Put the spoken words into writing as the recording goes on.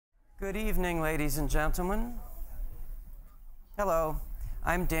Good evening, ladies and gentlemen. Hello,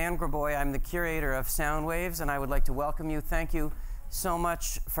 I'm Dan Graboy. I'm the curator of SoundWaves, and I would like to welcome you. Thank you so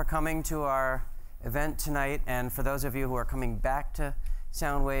much for coming to our event tonight, and for those of you who are coming back to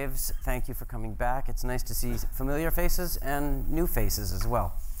SoundWaves, thank you for coming back. It's nice to see familiar faces and new faces as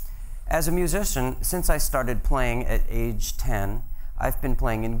well. As a musician, since I started playing at age 10, I've been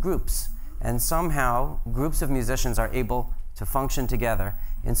playing in groups, and somehow groups of musicians are able to function together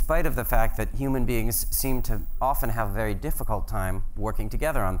in spite of the fact that human beings seem to often have a very difficult time working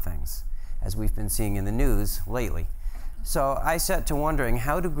together on things, as we've been seeing in the news lately. So I set to wondering,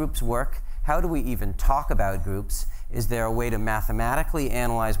 how do groups work? How do we even talk about groups? Is there a way to mathematically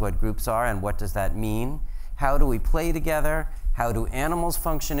analyze what groups are and what does that mean? How do we play together? How do animals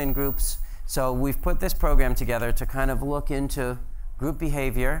function in groups? So we've put this program together to kind of look into group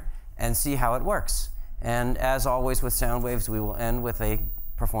behavior and see how it works. And as always with SoundWaves, we will end with a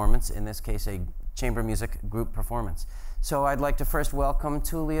performance, in this case a chamber music group performance. So I'd like to first welcome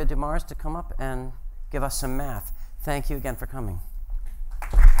Tulia DeMars to come up and give us some math. Thank you again for coming.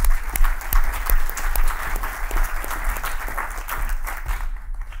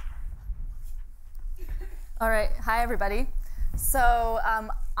 All right, hi everybody. So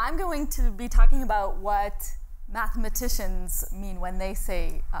I'm going to be talking about what mathematicians mean when they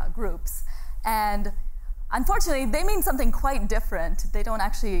say groups. And unfortunately, they mean something quite different. They're not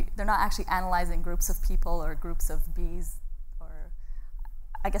actually analyzing groups of people or groups of bees or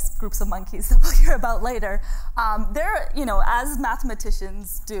I guess groups of monkeys that we'll hear about later. They're, as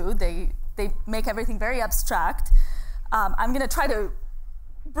mathematicians do, they make everything very abstract. I'm going to try to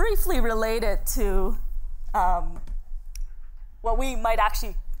briefly relate it to what we might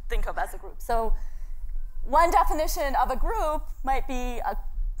actually think of as a group. So one definition of a group might be,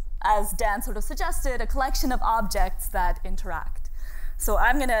 as Dan sort of suggested, a collection of objects that interact. So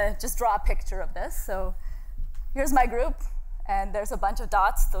I'm going to just draw a picture of this. So here's my group, and there's a bunch of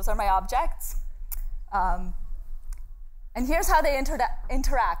dots. Those are my objects. And here's how they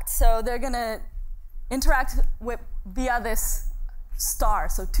interact. So they're going to interact via this star.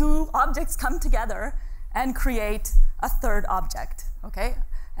 So two objects come together and create a third object, okay?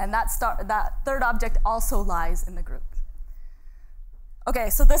 And that third object also lies in the group.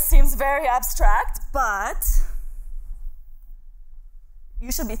 Okay, so this seems very abstract, but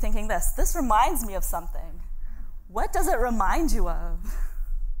you should be thinking this. This reminds me of something. What does it remind you of?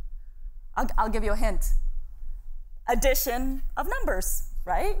 I'll give you a hint. Addition of numbers,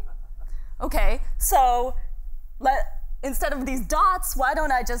 right? Okay, so instead of these dots, why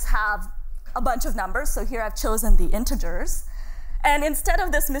don't I just have a bunch of numbers? So here I've chosen the integers. And instead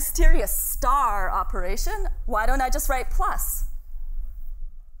of this mysterious star operation, why don't I just write plus?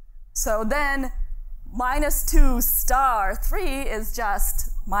 So then -2 star 3 is just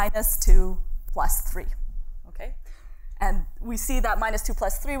 -2 plus 3, okay? And we see that -2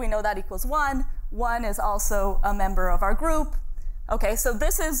 plus 3, we know that equals 1. 1 is also a member of our group. Okay, so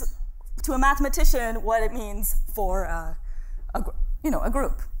this is, to a mathematician, what it means for a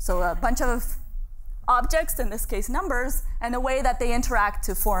group. So a bunch of objects, in this case numbers, and a way that they interact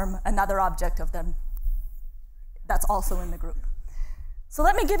to form another object of them that's also in the group. So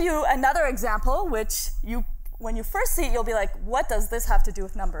let me give you another example, which when you first see it, you'll be like, what does this have to do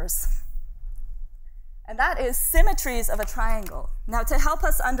with numbers? And that is symmetries of a triangle. Now, to help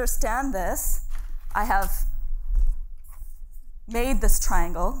us understand this, I have made this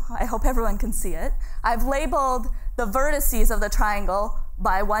triangle. I hope everyone can see it. I've labeled the vertices of the triangle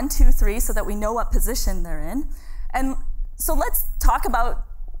by 1, 2, 3 so that we know what position they're in. And so let's talk about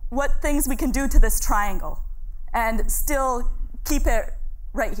what things we can do to this triangle and still keep it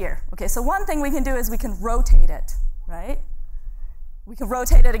right here. Okay, so one thing we can do is we can rotate it, right? We can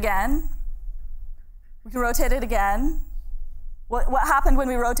rotate it again. We can rotate it again. What happened when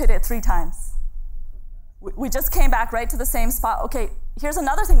we rotated it 3 times? We just came back right to the same spot. Okay, here's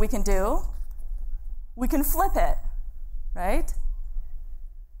another thing we can do. We can flip it, right?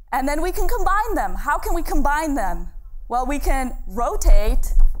 And then we can combine them. How can we combine them? Well, we can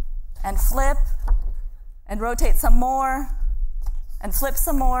rotate and flip and rotate some more and flip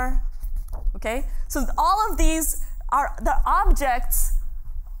some more, okay? So all of these are the objects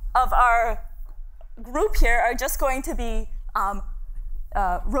of our group here are just going to be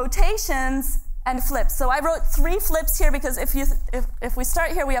rotations and flips. So I wrote 3 flips here because if we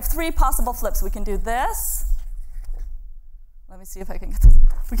start here, we have 3 possible flips. We can do this. Let me see if I can get this.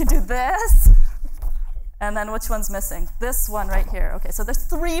 We can do this. And then which one's missing? This one right here. Okay, so there's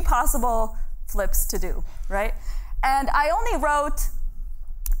 3 possible flips to do, right? And I only wrote,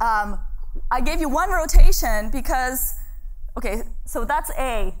 I gave you 1 rotation because, okay, so that's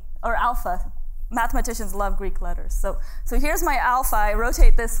A. or alpha. Mathematicians love Greek letters. So here's my alpha. I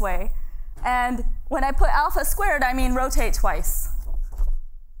rotate this way. And when I put alpha squared, I mean rotate twice.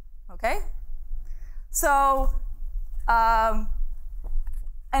 Okay? So, and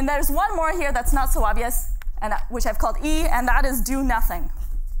there's one more here that's not so obvious, and which I've called E, and that is do nothing.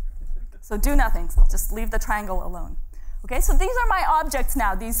 So do nothing. Just leave the triangle alone. Okay, so these are my objects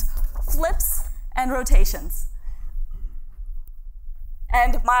now, these flips and rotations.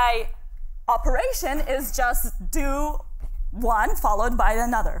 And my operation is just do one followed by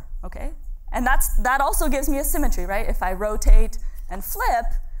another, okay? And that also gives me a symmetry, right? If I rotate and flip,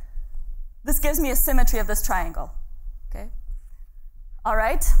 this gives me a symmetry of this triangle, okay? All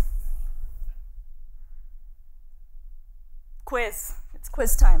right? Quiz. It's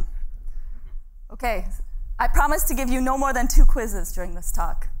quiz time. Okay, I promise to give you no more than 2 quizzes during this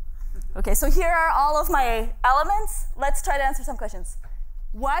talk. Okay, so here are all of my elements. Let's try to answer some questions.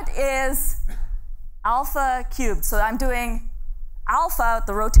 What is alpha cubed? So I'm doing alpha,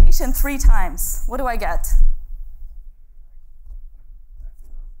 the rotation 3 times. What do I get?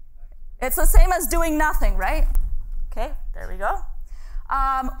 It's the same as doing nothing, right? Okay, there we go.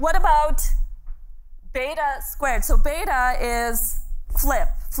 What about beta squared? So beta is flip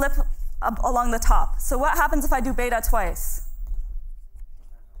up along the top. So what happens if I do beta twice?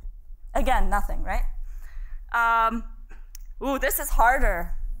 Again, nothing, right? Ooh, this is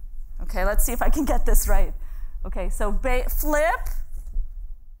harder. Okay, let's see if I can get this right. Okay, so flip.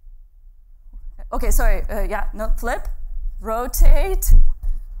 Okay, sorry, flip, rotate,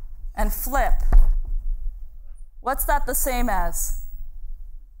 and flip. What's that the same as?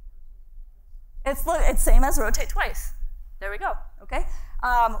 It's same as rotate twice. There we go, okay?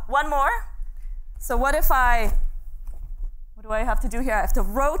 One more. So what do I have to do here? I have to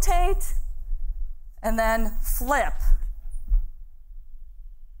rotate and then flip.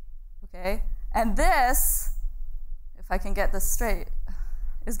 Okay, and this, if I can get this straight,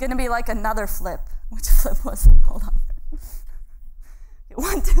 is going to be like another flip. Which flip was it? Hold on.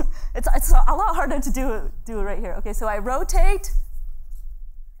 1, 2. It's a lot harder to do right here. Okay, so I rotate,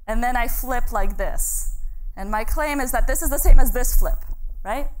 and then I flip like this. And my claim is that this is the same as this flip,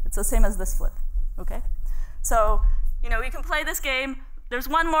 right? It's the same as this flip. Okay, so you can play this game. There's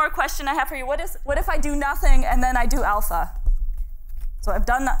one more question I have for you. What if I do nothing and then I do alpha? So I've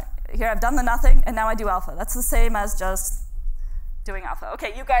done the nothing, and now I do alpha. That's the same as just doing alpha.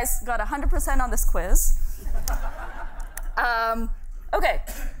 Okay, you guys got 100% on this quiz. Okay,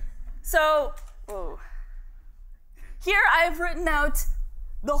 so here I've written out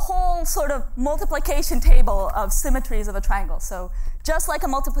the whole sort of multiplication table of symmetries of a triangle. So just like a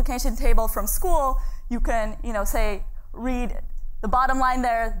multiplication table from school, you can, read the bottom line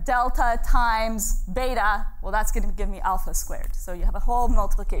there, delta times beta. Well, that's going to give me alpha squared. So you have a whole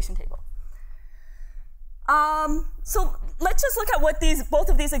multiplication table. So let's just look at what both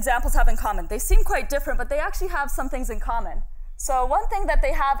of these examples have in common. They seem quite different, but they actually have some things in common. So one thing that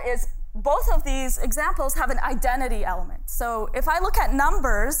they have is both of these examples have an identity element. So if I look at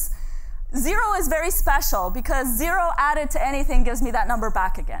numbers, 0 is very special because 0 added to anything gives me that number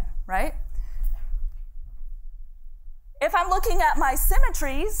back again, right? If I'm looking at my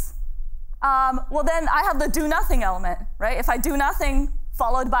symmetries, well then I have the do nothing element, right? If I do nothing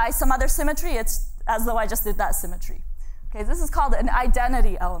followed by some other symmetry, it's as though I just did that symmetry. Okay, this is called an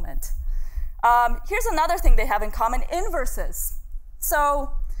identity element. Here's another thing they have in common, inverses.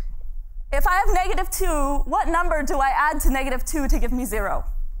 So if I have -2, what number do I add to -2 to give me 0?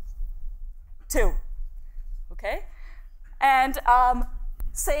 2, okay? And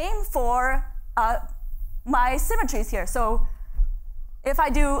same for my symmetries here. So if I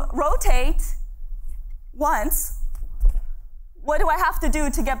do rotate once, what do I have to do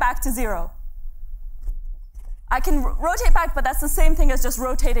to get back to 0? I can rotate back, but that's the same thing as just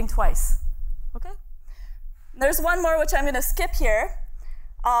rotating twice. Okay? There's one more which I'm going to skip here,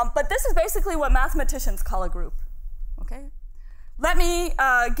 but this is basically what mathematicians call a group. Okay? Let me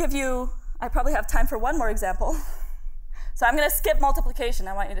give you, I probably have time for one more example. So I'm going to skip multiplication.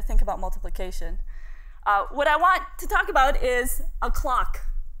 I want you to think about multiplication. What I want to talk about is a clock.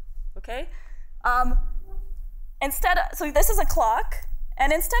 Okay? So this is a clock,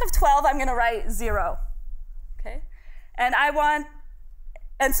 and instead of 12, I'm going to write 0. Okay?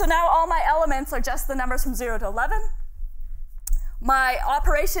 And so now all my elements are just the numbers from 0 to 11. My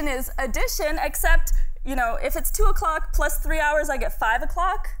operation is addition, except, if it's 2 o'clock plus 3 hours, I get 5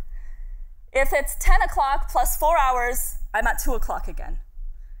 o'clock. If it's 10 o'clock plus 4 hours, I'm at 2 o'clock again.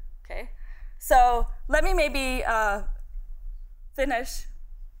 Okay? So let me maybe finish.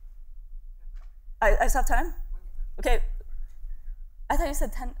 I just have time? Okay. I thought you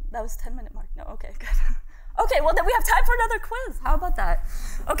said 10, that was 10-minute mark. No, okay, good. Okay, well then we have time for another quiz. How about that?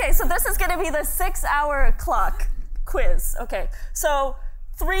 Okay, so this is gonna be the 6-hour clock quiz. Okay, so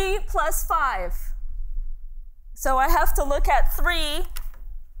 3 plus 5. So I have to look at 3.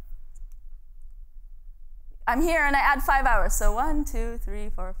 I'm here and I add 5 hours. So 1, 2, 3,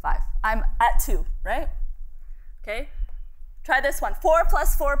 4, 5. I'm at 2, right? Okay, try this one. 4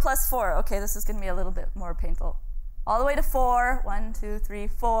 plus 4 plus 4. Okay, this is gonna be a little bit more painful. All the way to 4. 1, 2, 3,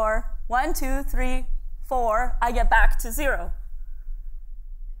 4. 1, 2, 3, 4. I get back to 0.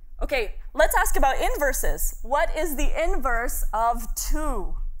 Okay, let's ask about inverses. What is the inverse of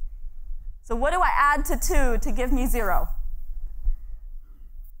 2? So what do I add to 2 to give me 0?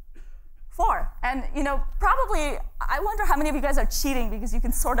 4. And you know, probably, I wonder how many of you guys are cheating because you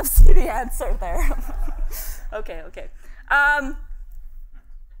can sort of see the answer there. Okay.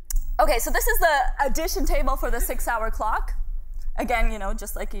 Okay, so this is the addition table for the 6-hour clock. Again, you know,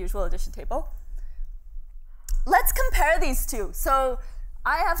 just like a usual addition table. Let's compare these two. So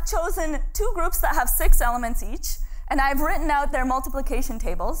I have chosen 2 groups that have 6 elements each, and I've written out their multiplication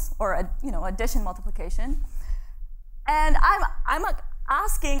tables, or addition multiplication. And I'm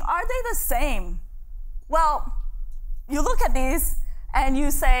asking, are they the same? Well, you look at these and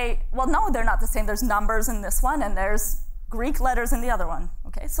you say, well, no, they're not the same. There's numbers in this one, and there's Greek letters in the other one.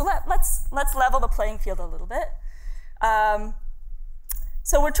 Okay, so let's level the playing field a little bit.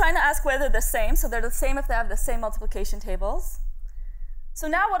 So we're trying to ask whether they're the same. So they're the same if they have the same multiplication tables. So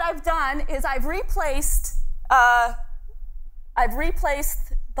now what I've done is I've replaced the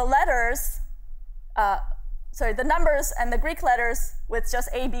letters, the numbers and the Greek letters with just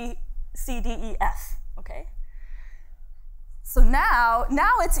A, B, C, D, E, F. Okay. So now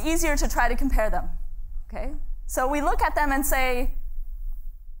it's easier to try to compare them. Okay. So we look at them and say,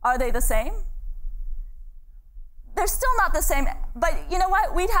 are they the same? They're still not the same, but you know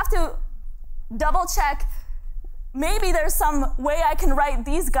what? We'd have to double check. Maybe there's some way I can write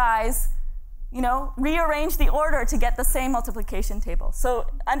these guys, you know, rearrange the order to get the same multiplication table. So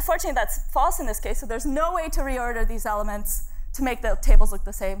unfortunately, that's false in this case. So there's no way to reorder these elements to make the tables look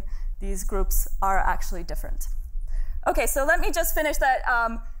the same. These groups are actually different. Okay, so let me just finish that.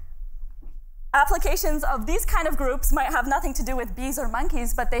 Applications of these kind of groups might have nothing to do with bees or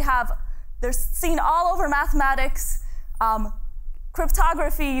monkeys, but they're seen all over mathematics.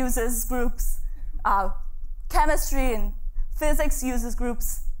 Cryptography uses groups. Chemistry and physics uses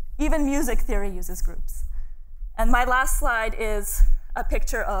groups. Even music theory uses groups. And my last slide is a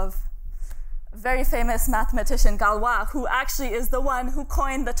picture of a very famous mathematician, Galois, who actually is the one who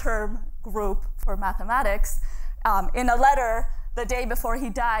coined the term group for mathematics in a letter the day before he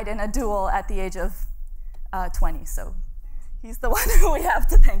died in a duel at the age of 20. So he's the one who we have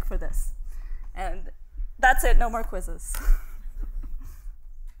to thank for this. And that's it, no more quizzes.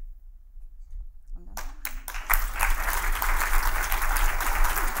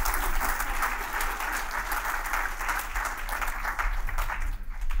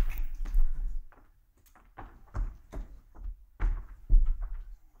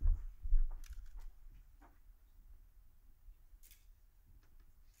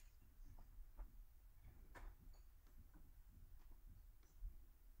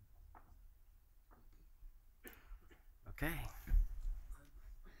 Okay.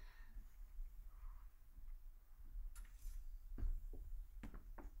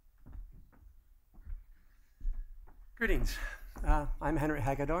 Greetings. I'm Henry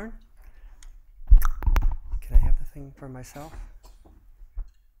Hagedorn. Can I have the thing for myself?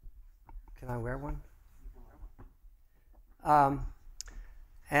 Can I wear one?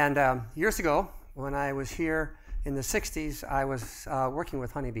 Years ago, when I was here in the 60s, I was working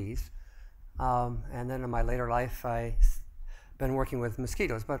with honeybees. And then in my later life, I've been working with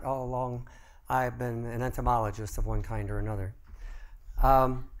mosquitoes, but all along, I've been an entomologist of one kind or another.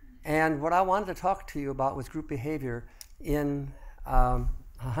 And what I wanted to talk to you about was group behavior in a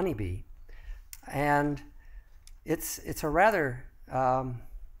honeybee. And it's a rather, how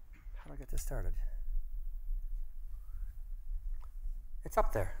do I get this started? It's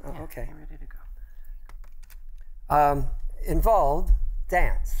up there. Oh, Yeah, okay. you're ready to go. Involved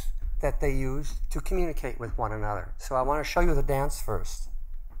dance that they use to communicate with one another. So I want to show you the dance first.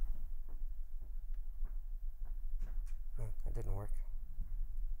 Oh, that didn't work.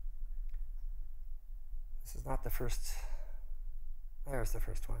 This is not the first. There's the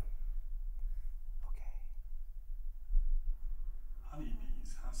first one. Okay.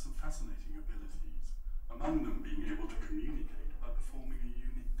 Honeybees have some fascinating abilities, among them being able to communicate by performing a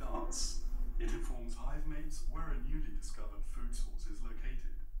unique dance. It informs hive mates where a newly discovered food source is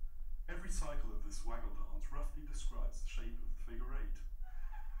located. Every cycle of this waggle dance roughly describes the shape of the figure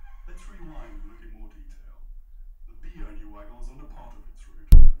 8. Let's rewind and look in more detail. The bee only waggles on a part of its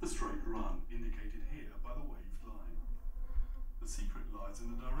route, the straight run, indicated here by the waved line. The secret lies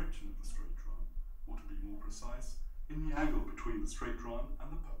in the direction of the straight run, or to be more precise, in the angle between the straight run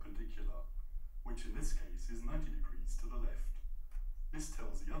and the perpendicular, which in this case is 90 degrees to the left. This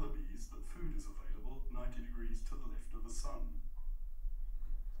tells the other bees that food is available 90 degrees to the left of the sun.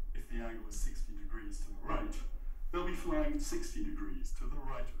 If the angle is 60 degrees to the right, they'll be flying 60 degrees to the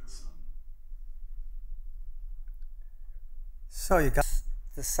right of the sun. So you got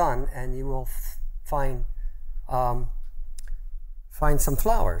the sun, and you will find some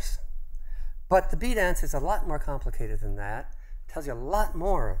flowers. But the bee dance is a lot more complicated than that. It tells you a lot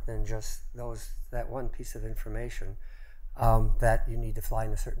more than just that one piece of information that you need to fly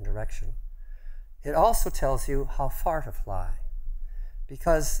in a certain direction. It also tells you how far to fly,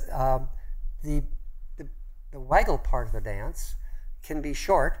 because the waggle part of the dance can be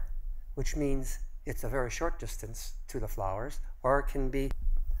short, which means it's a very short distance to the flowers, or it can be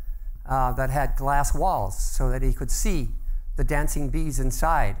that had glass walls so that he could see the dancing bees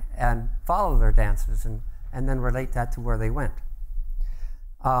inside and follow their dances and then relate that to where they went.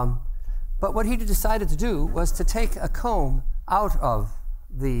 But what he decided to do was to take a comb out of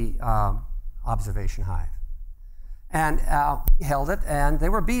the observation hive. And he held it, and there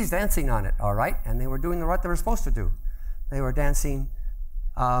were bees dancing on it, all right? And they were doing what they were supposed to do. They were dancing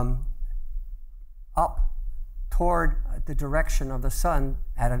up toward the direction of the sun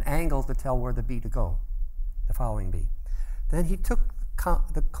at an angle to tell where the bee to go, the following bee. Then he took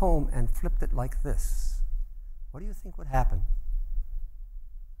the comb and flipped it like this. What do you think would happen?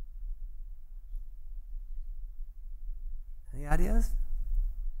 Any ideas?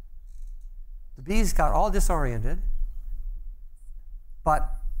 The bees got all disoriented, but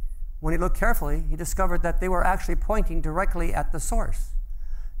when he looked carefully, he discovered that they were actually pointing directly at the source.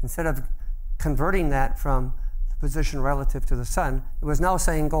 Instead of converting that from the position relative to the sun, it was now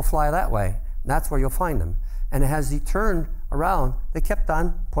saying, go fly that way. And that's where you'll find them. And as he turned around, they kept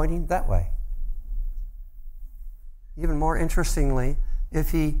on pointing that way. Even more interestingly,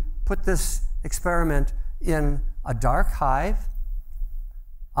 if he put this experiment in a dark hive,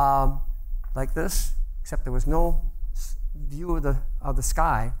 like this, except there was no view of the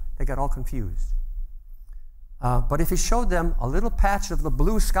sky, they got all confused. But if he showed them a little patch of the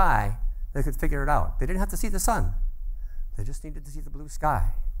blue sky, they could figure it out. They didn't have to see the sun. They just needed to see the blue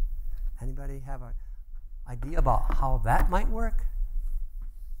sky. Anybody have an idea about how that might work?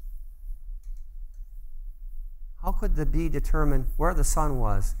 How could the bee determine where the sun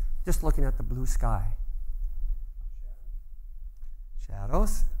was just looking at the blue sky?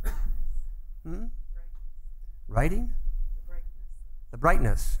 Shadows? Writing? The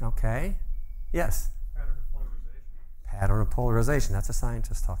brightness, okay. Yes? Pattern of polarization. Pattern of polarization. That's a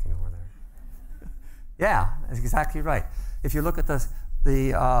scientist talking over there. Yeah, that's exactly right. If you look at the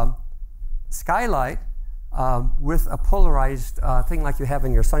skylight with a polarized thing like you have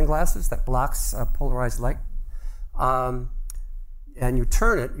in your sunglasses that blocks polarized light, and you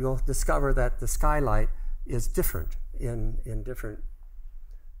turn it, you'll discover that the skylight is different in different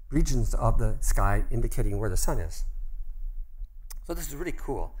regions of the sky, indicating where the sun is. So this is really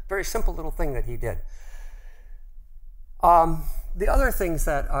cool. Very simple little thing that he did. The other things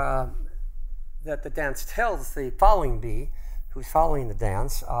that the dance tells the following bee, who's following the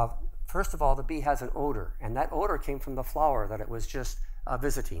dance, first of all, the bee has an odor, and that odor came from the flower that it was just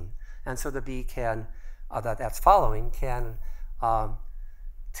visiting. And so the bee that's following can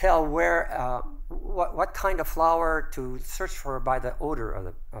tell where, what kind of flower to search for by the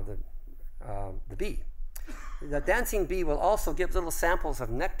odor of the bee. The dancing bee will also give little samples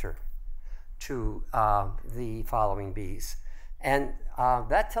of nectar to the following bees. And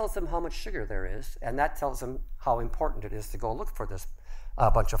that tells them how much sugar there is, and that tells them how important it is to go look for this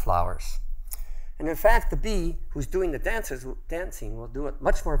bunch of flowers. And in fact, the bee who's doing the dancing will do it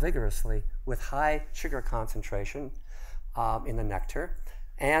much more vigorously with high sugar concentration in the nectar.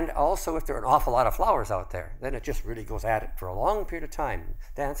 And also, if there are an awful lot of flowers out there, then it just really goes at it for a long period of time,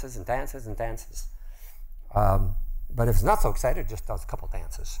 dances and dances and dances. But if it's not so excited, it just does a couple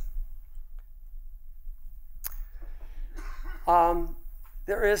dances.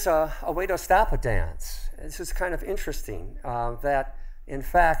 There is a way to stop a dance. This is kind of interesting, that in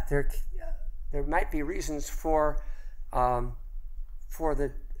fact there might be reasons for the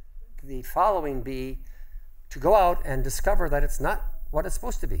following bee to go out and discover that it's not what it's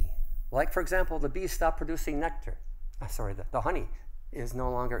supposed to be. Like, for example, the bees stop producing nectar. The honey is no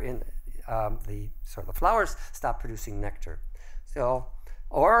longer in the flowers stop producing nectar. So,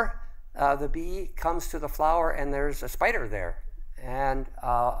 or the bee comes to the flower and there's a spider there, and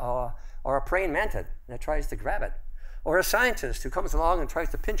or a praying mantis that tries to grab it, or a scientist who comes along and tries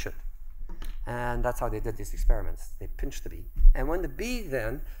to pinch it. And that's how they did these experiments. They pinched the bee. And when the bee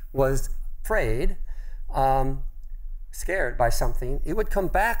then was afraid, scared by something, it would come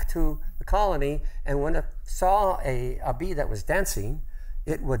back to the colony, and when it saw a bee that was dancing,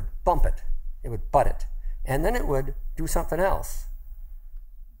 it would bump it, it would butt it, and then it would do something else.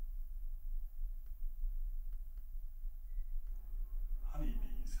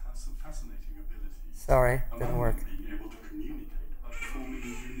 Honeybees have some fascinating abilities. Sorry, didn't work. Being able to communicate by performing a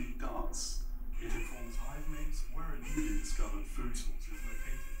unique dance. It informs hive mates where a newly discovered food source is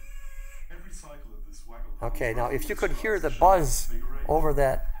located. Every cycle of this waggle. Okay, now if you could hear the buzz over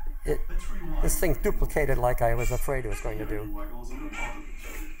that, this thing duplicated like I was afraid it was going to do.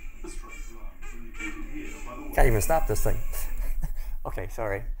 Can't even stop this thing. Okay,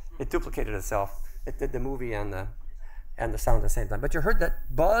 sorry. It duplicated itself. It did the movie and the sound at the same time. But you heard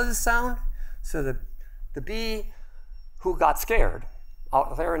that buzz sound? So the bee who got scared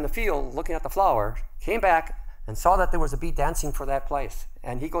out there in the field looking at the flower came back and saw that there was a bee dancing for that place.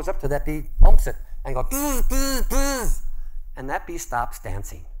 And he goes up to that bee, bumps it, and goes, buzz, buzz, buzz. And that bee stops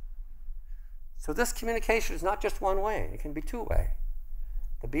dancing. So this communication is not just one way. It can be two-way.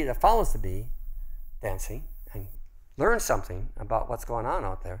 The bee that follows the bee dancing and learns something about what's going on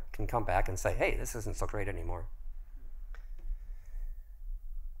out there can come back and say, hey, this isn't so great anymore.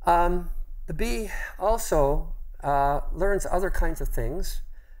 The bee also learns other kinds of things.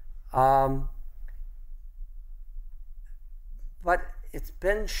 But it's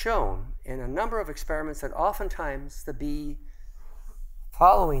been shown in a number of experiments that oftentimes the bee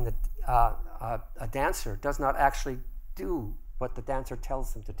following a dancer does not actually do what the dancer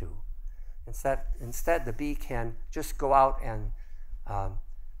tells them to do. Instead, the bee can just go out and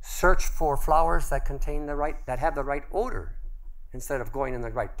search for flowers that contain that have the right odor. Instead of going in the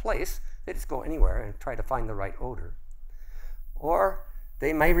right place, they just go anywhere and try to find the right odor. Or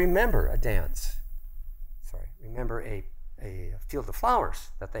they may remember a dance. Remember a field of flowers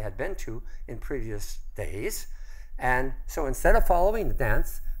that they had been to in previous days. And so instead of following the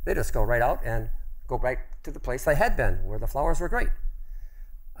dance, they just go right out and go right to the place they had been, where the flowers were great.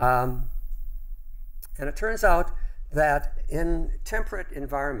 And it turns out that in temperate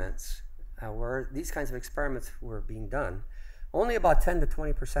environments where these kinds of experiments were being done, only about 10 to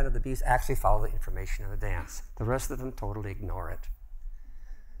 20% of the bees actually follow the information in the dance. The rest of them totally ignore it.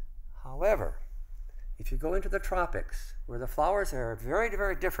 However, if you go into the tropics, where the flowers are very,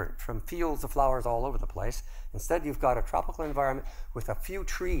 very different from fields of flowers all over the place, instead you've got a tropical environment with a few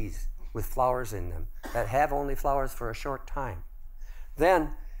trees with flowers in them that have only flowers for a short time,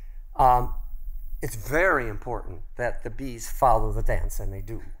 then it's very important that the bees follow the dance, and they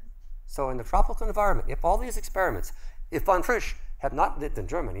do. So in the tropical environment, if all these experiments, if von Frisch had not lived in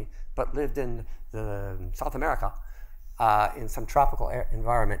Germany, but lived in South America, in some tropical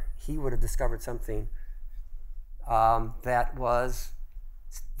environment, he would have discovered something that was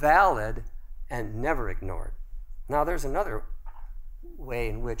valid and never ignored. Now, there's another way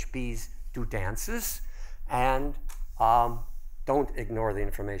in which bees do dances and don't ignore the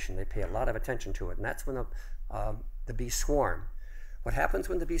information. They pay a lot of attention to it, and that's when the bees swarm. What happens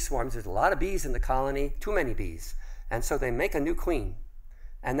when the bee swarms, there's a lot of bees in the colony, too many bees, and so they make a new queen,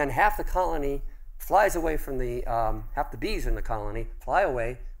 and then half the colony flies away from half the bees in the colony fly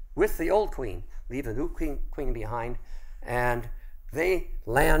away with the old queen, leave the new queen behind, and they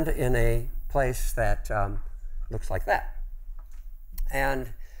land in a place that looks like that.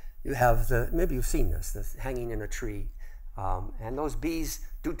 And you have maybe you've seen this hanging in a tree, and those bees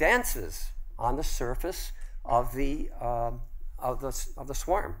do dances on the surface of the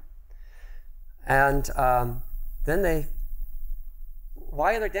swarm. And then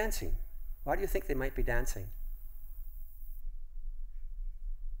why are they dancing? Why do you think they might be dancing?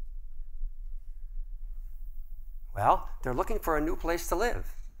 Well, they're looking for a new place to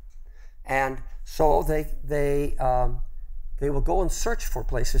live. And so they will go and search for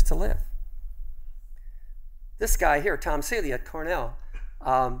places to live. This guy here, Tom Seeley at Cornell,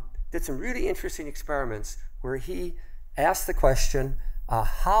 did some really interesting experiments where he asked the question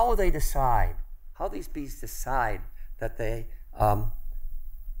how these bees decide that they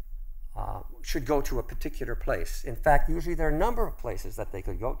should go to a particular place. In fact, usually there are a number of places that they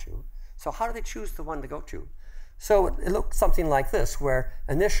could go to. So how do they choose the one to go to? So it looked something like this, where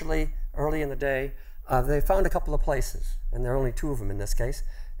initially, early in the day, they found a couple of places, and there are only two of them in this case,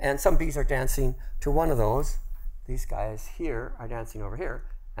 and some bees are dancing to one of those. These guys here are dancing over here,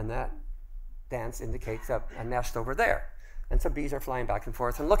 and that dance indicates a nest over there. and some bees are flying back and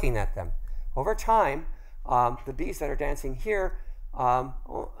forth and looking at them. Over time, the bees that are dancing here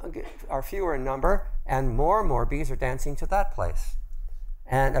are fewer in number, and more bees are dancing to that place.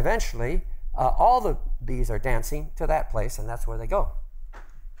 And eventually, all the bees are dancing to that place, and that's where they go.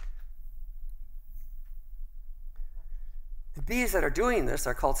 The bees that are doing this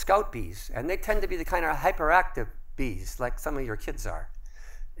are called scout bees, and they tend to be the kind of hyperactive bees, like some of your kids are.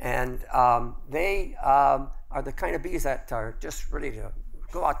 And they are the kind of bees that are just ready to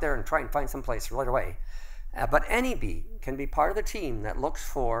go out there and try and find some place right away. But any bee can be part of the team that looks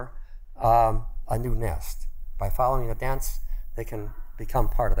for a new nest. By following a dance, they can become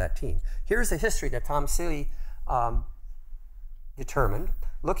part of that team. Here's the history that Tom Seeley determined,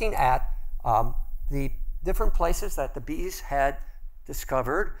 looking at the different places that the bees had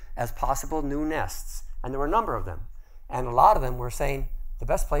discovered as possible new nests. And there were a number of them. And a lot of them were saying, the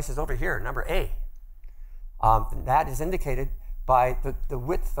best place is over here, number A. And that is indicated by the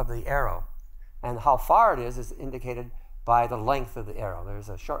width of the arrow. And how far it is indicated by the length of the arrow. There's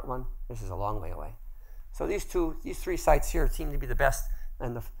a short one, this is a long way away. So these three sites here seem to be the best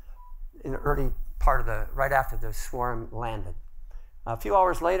in the early part of right after the swarm landed. A few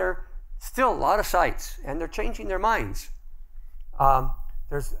hours later, still a lot of sites, and they're changing their minds.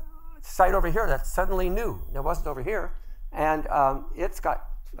 There's a site over here that's suddenly new. It wasn't over here, and it's got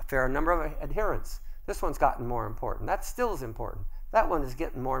a fair number of adherents. This one's gotten more important. That still is important. That one is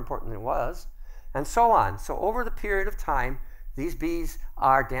getting more important than it was, and so on. So over the period of time, these bees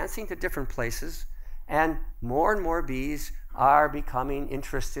are dancing to different places, and more bees are becoming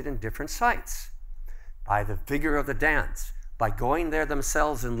interested in different sites by the vigor of the dance, by going there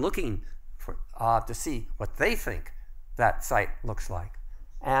themselves and looking for, to see what they think that site looks like.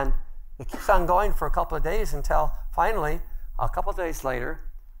 And it keeps on going for a couple of days until finally, a couple of days later,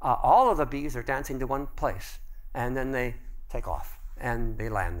 all of the bees are dancing to one place, and then they take off and they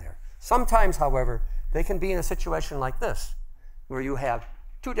land there. Sometimes, however, they can be in a situation like this, where you have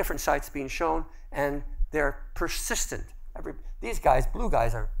two different sites being shown, and they're persistent. These guys, blue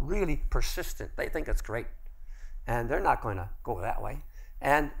guys, are really persistent. They think it's great, and they're not going to go that way.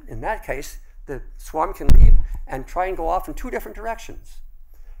 And in that case, the swarm can leave and try and go off in two different directions.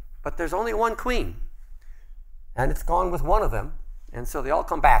 But there's only one queen, and it's gone with one of them, and so they all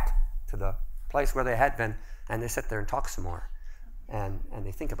come back to the place where they had been, and they sit there and talk some more. And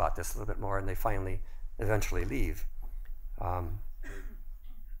they think about this a little bit more, and they finally, eventually leave.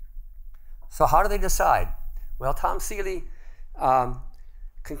 So how do they decide? Well, Tom Seeley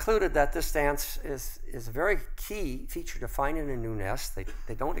concluded that this dance is a very key feature to finding a new nest.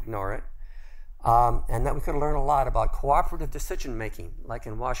 They don't ignore it. And that we could learn a lot about cooperative decision-making, like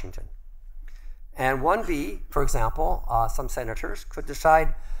in Washington. And one bee, for example, some senators could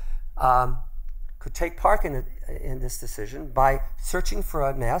decide, could take part in this decision by searching for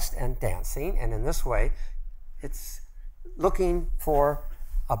a nest and dancing. And in this way, it's looking for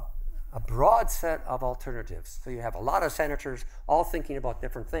a broad set of alternatives. So you have a lot of senators all thinking about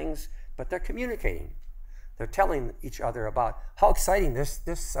different things, but they're communicating. They're telling each other about how exciting this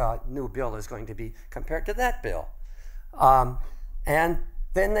new bill is going to be compared to that bill. And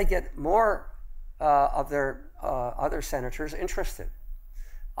then they get more of their other senators interested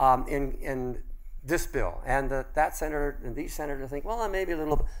in this bill. And that senator and these senators think, well, maybe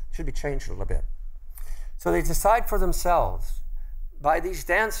should be changed a little bit. So they decide for themselves by these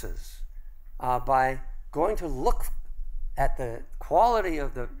dances, by going to look at the quality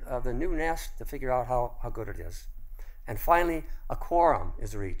of the new nest to figure out how good it is. And finally, a quorum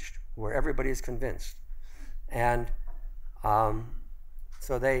is reached where everybody is convinced. And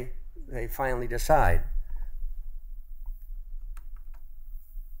so they finally decide.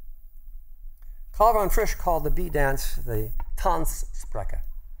 Carl von Frisch called the bee dance the Tanzsprache,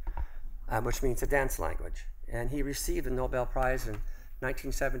 which means a dance language. And he received the Nobel Prize in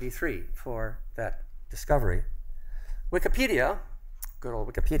 1973 for that discovery. Wikipedia, good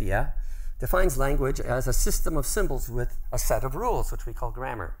old Wikipedia, defines language as a system of symbols with a set of rules, which we call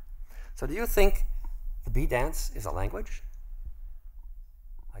grammar. So do you think the bee dance is a language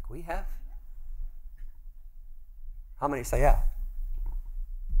like we have? How many say yeah?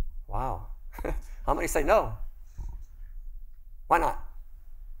 Wow. How many say no? Why not?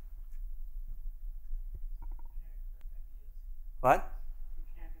 What?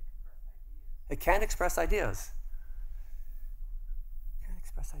 It can't express ideas. Can't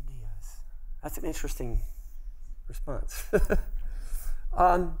express ideas. That's an interesting response.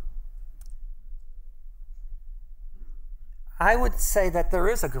 I would say that there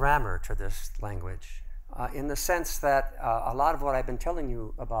is a grammar to this language in the sense that a lot of what I've been telling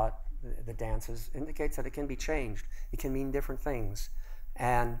you about the dances, indicates that it can be changed. It can mean different things,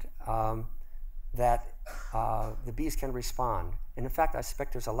 and that the bees can respond. And in fact, I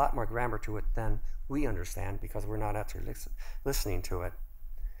suspect there's a lot more grammar to it than we understand because we're not actually listening to it.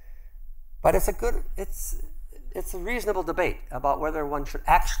 But it's a reasonable debate about whether one should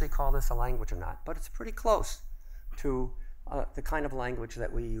actually call this a language or not. But it's pretty close to the kind of language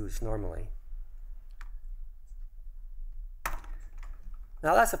that we use normally.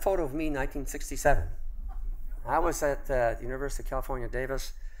 Now that's a photo of me in 1967. I was at the University of California,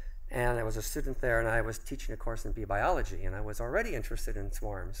 Davis, and I was a student there, and I was teaching a course in bee biology, and I was already interested in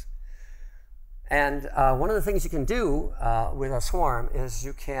swarms. And one of the things you can do with a swarm is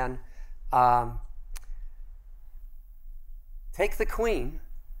you can take the queen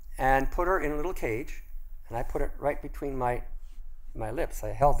and put her in a little cage, and I put it right between my lips. I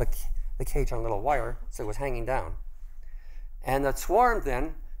held the cage on a little wire so it was hanging down. And the swarm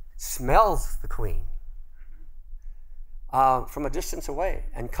then smells the queen from a distance away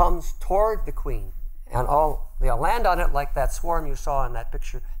and comes toward the queen. And they'll land on it like that swarm you saw in that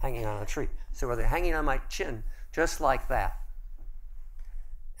picture hanging on a tree. So they're hanging on my chin, just like that.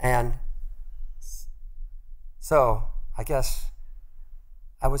 And so I guess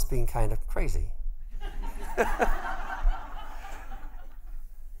I was being kind of crazy.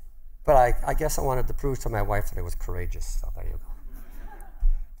 But I guess I wanted to prove to my wife that I was courageous, so there you go.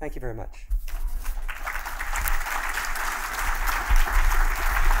 Thank you very much.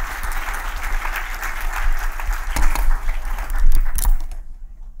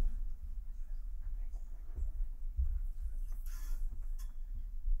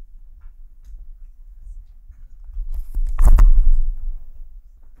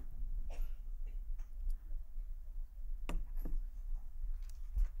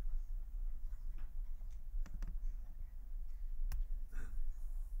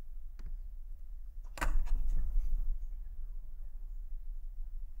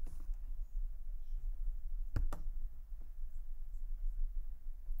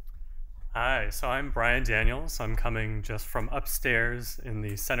 Hi, so I'm Brian Daniels. I'm coming just from upstairs in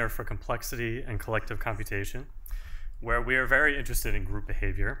the Center for Complexity and Collective Computation, where we are very interested in group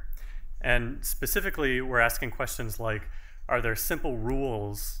behavior. And specifically, we're asking questions like, are there simple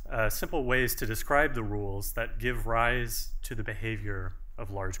rules, simple ways to describe the rules that give rise to the behavior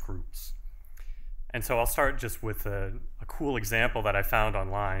of large groups? And so I'll start just with a cool example that I found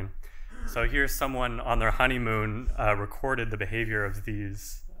online. So here's someone on their honeymoon recorded the behavior of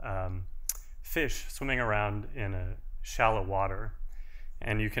these fish swimming around in a shallow water.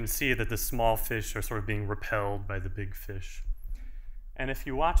 And you can see that the small fish are sort of being repelled by the big fish. And if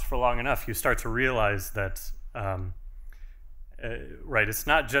you watch for long enough, you start to realize that, right, it's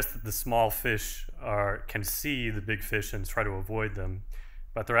not just that the small fish can see the big fish and try to avoid them,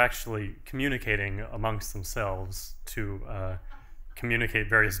 but they're actually communicating amongst themselves to communicate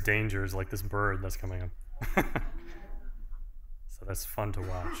various dangers, like this bird that's coming up. So that's fun to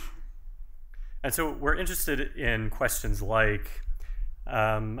watch. And so we're interested in questions like,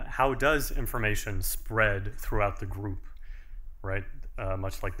 how does information spread throughout the group, right?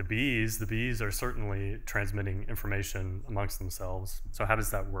 Much like the bees are certainly transmitting information amongst themselves. So how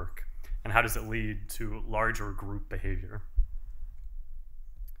does that work? And how does it lead to larger group behavior?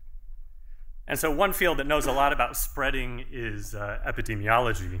 And so one field that knows a lot about spreading is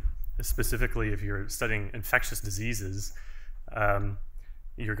epidemiology. Specifically, if you're studying infectious diseases,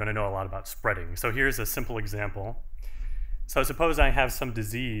 you're going to know a lot about spreading. So here's a simple example. So suppose I have some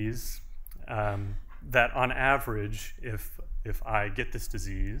disease that on average, if I get this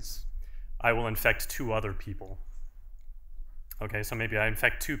disease, I will infect 2 other people. Okay, so maybe I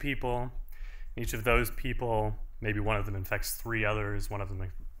infect 2 people. Each of those people, maybe one of them infects 3 others, one of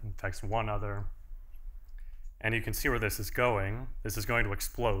them infects 1 other. And you can see where this is going. This is going to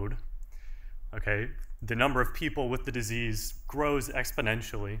explode. Okay, the number of people with the disease grows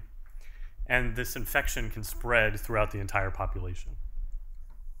exponentially, and this infection can spread throughout the entire population.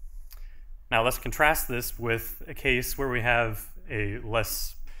 Now let's contrast this with a case where we have a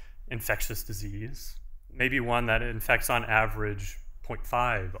less infectious disease, maybe one that infects on average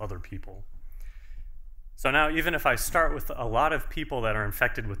 0.5 other people. So now even if I start with a lot of people that are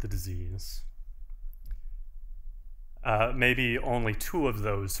infected with the disease, maybe only 2 of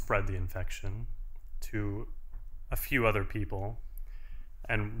those spread the infection to a few other people,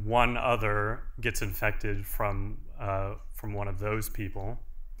 and 1 other gets infected from one of those people.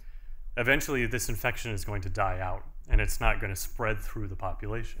 Eventually, this infection is going to die out, and it's not going to spread through the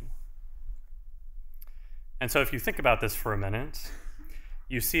population. And so if you think about this for a minute,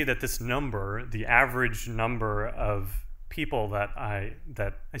 you see that this number, the average number of people that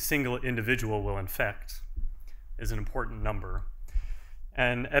a single individual will infect is an important number.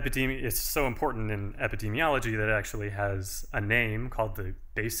 And it's so important in epidemiology that it actually has a name called the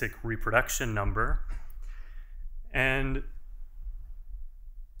basic reproduction number. And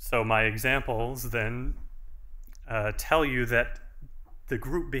so my examples then tell you that the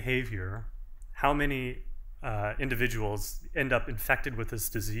group behavior, how many individuals end up infected with this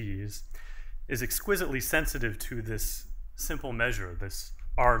disease, is exquisitely sensitive to this simple measure, this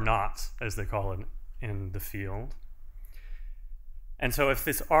R0, as they call it in the field. And so if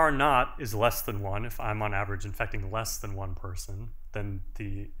this R0 is less than 1, if I'm on average infecting less than one person, then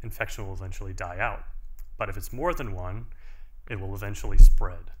the infection will eventually die out. But if it's more than 1, it will eventually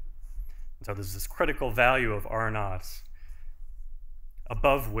spread. And so there's this critical value of R0,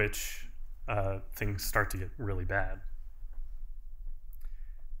 above which things start to get really bad.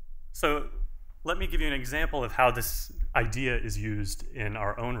 So let me give you an example of how this idea is used in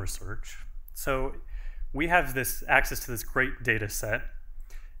our own research. So we have this access to this great data set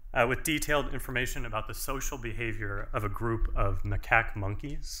with detailed information about the social behavior of a group of macaque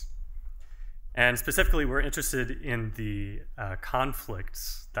monkeys. And specifically, we're interested in the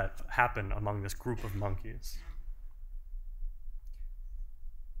conflicts that happen among this group of monkeys.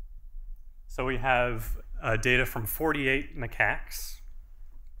 So we have data from 48 macaques.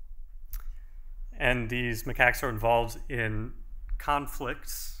 And these macaques are involved in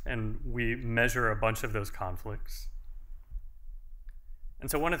conflicts, and we measure a bunch of those conflicts. And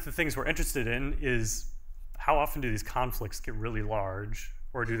so one of the things we're interested in is how often do these conflicts get really large,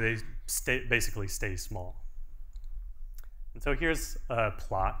 or do they basically stay small? And so here's a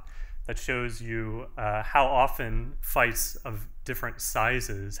plot that shows you how often fights of different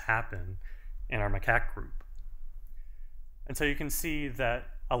sizes happen in our macaque group. And so you can see that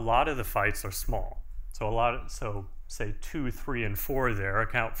a lot of the fights are small. So say 2, 3, and 4 there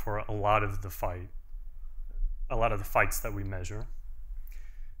account for a lot of the fights that we measure.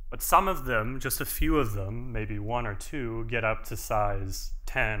 But some of them, just a few of them, maybe 1 or 2, get up to size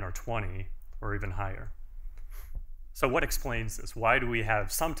 10 or 20 or even higher. So what explains this? Why do we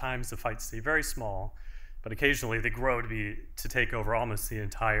have sometimes the fights stay very small, but occasionally they grow to take over almost the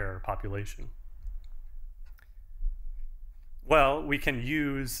entire population? Well, we can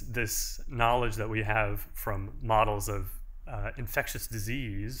use this knowledge that we have from models of infectious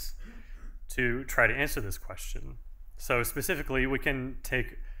disease to try to answer this question. So specifically, we can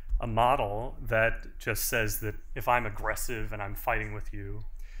take a model that just says that if I'm aggressive and I'm fighting with you,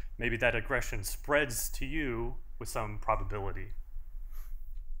 maybe that aggression spreads to you with some probability.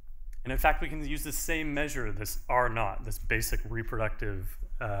 And in fact, we can use the same measure, this R0, this basic reproductive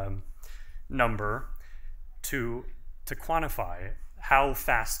number, to quantify how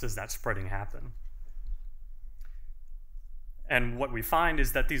fast does that spreading happen. And what we find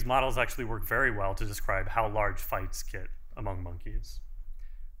is that these models actually work very well to describe how large fights get among monkeys.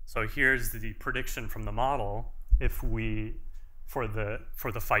 So here's the prediction from the model for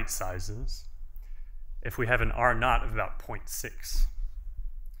the fight sizes, if we have an R0 of about 0.6.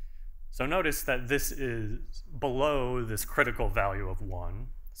 So notice that this is below this critical value of 1.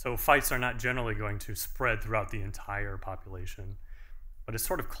 So fights are not generally going to spread throughout the entire population, but it's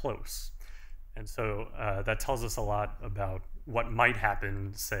sort of close. And so that tells us a lot about what might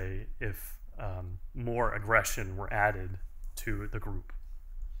happen, say, if more aggression were added to the group.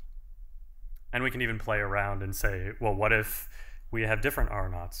 And we can even play around and say, well, what if we have different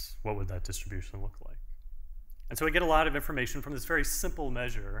R0s? What would that distribution look like? And so we get a lot of information from this very simple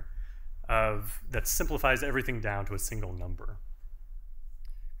measure that simplifies everything down to a single number.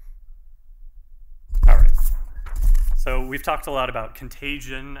 All right. So we've talked a lot about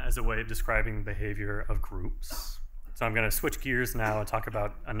contagion as a way of describing behavior of groups. So I'm going to switch gears now and talk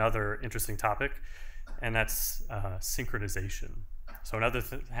about another interesting topic, and that's synchronization. So another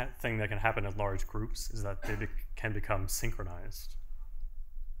thing that can happen in large groups is that they can become synchronized.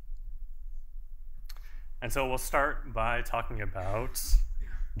 And so we'll start by talking about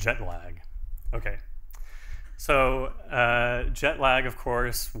jet lag. Okay. So jet lag, of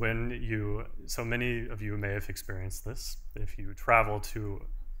course, so many of you may have experienced this. If you travel to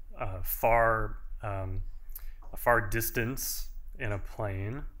a far distance in a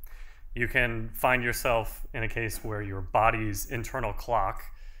plane, you can find yourself in a case where your body's internal clock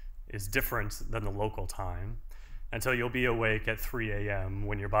is different than the local time, until you'll be awake at 3 a.m.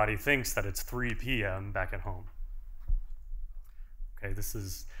 when your body thinks that it's 3 p.m. back at home. Okay, this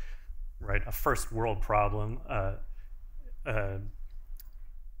is right, a first world problem.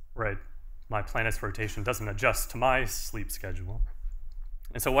 Right, my planet's rotation doesn't adjust to my sleep schedule.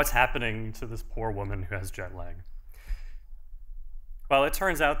 And so what's happening to this poor woman who has jet lag? Well, it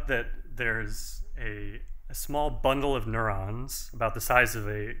turns out that there's a small bundle of neurons about the size of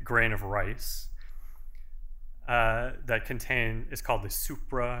a grain of rice that is called the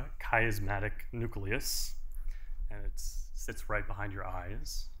suprachiasmatic nucleus, and it sits right behind your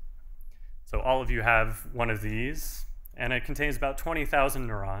eyes. So all of you have one of these, and it contains about 20,000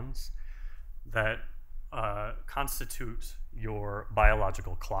 neurons that constitute your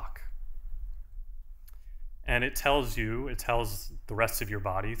biological clock. And it tells the rest of your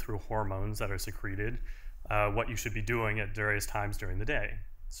body through hormones that are secreted what you should be doing at various times during the day.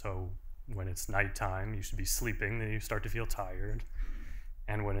 So when it's nighttime, you should be sleeping, then you start to feel tired.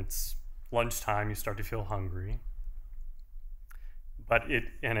 And when it's lunchtime, you start to feel hungry. But it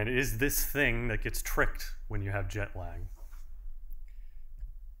is this thing that gets tricked when you have jet lag.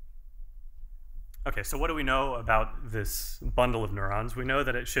 Okay, so what do we know about this bundle of neurons? We know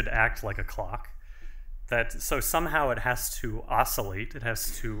that it should act like a clock. So somehow it has to oscillate, it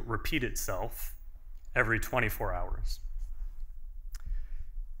has to repeat itself every 24 hours.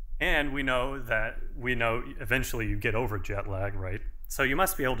 And we know eventually you get over jet lag, right? So you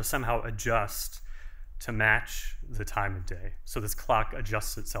must be able to somehow adjust to match the time of day. So this clock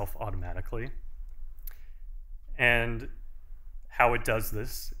adjusts itself automatically. And how it does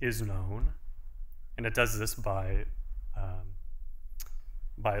this is known. And it does this by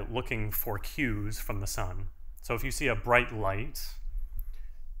looking for cues from the sun. So if you see a bright light,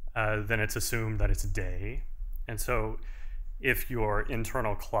 then it's assumed that it's day. And so if your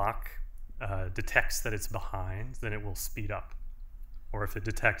internal clock detects that it's behind, then it will speed up. Or if it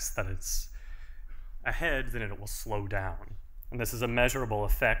detects that it's ahead, then it will slow down. And this is a measurable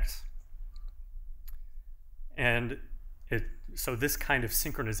effect. And so this kind of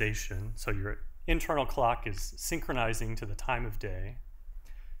synchronization, so your internal clock is synchronizing to the time of day,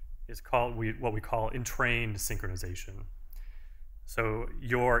 is called what we call entrained synchronization. So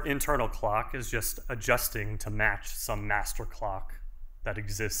your internal clock is just adjusting to match some master clock that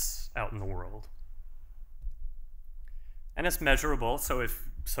exists out in the world. And it's measurable, so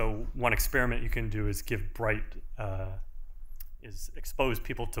one experiment you can do is expose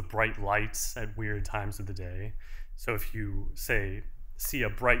people to bright lights at weird times of the day. So if you, see a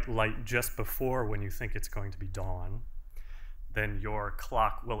bright light just before when you think it's going to be dawn, then your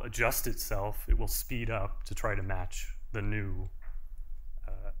clock will adjust itself, it will speed up to try to match the new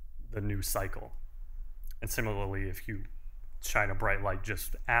cycle. And similarly, if you shine a bright light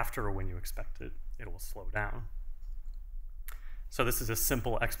just after when you expect it, it will slow down. So this is a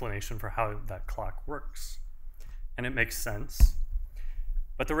simple explanation for how that clock works. And it makes sense.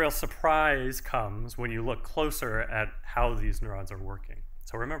 But the real surprise comes when you look closer at how these neurons are working.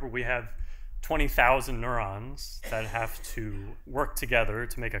 So remember, we have 20,000 neurons that have to work together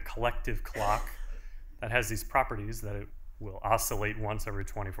to make a collective clock that has these properties that it will oscillate once every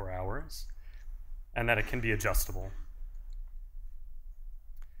 24 hours and that it can be adjustable.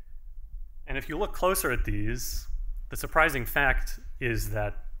 And if you look closer at these, the surprising fact is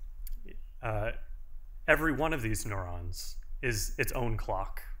that every one of these neurons is its own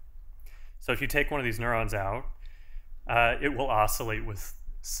clock. So if you take one of these neurons out, it will oscillate with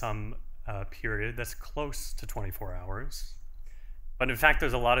some period that's close to 24 hours. But in fact,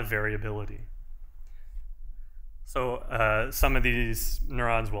 there's a lot of variability. So some of these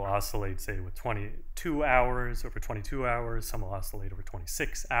neurons will oscillate, say, with 22 hours, over 22 hours. Some will oscillate over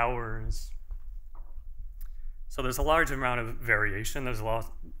 26 hours. So there's a large amount of variation. There's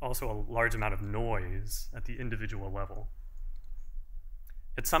also a large amount of noise at the individual level.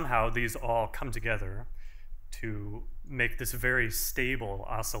 But somehow these all come together to make this very stable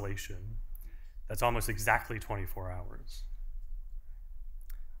oscillation that's almost exactly 24 hours.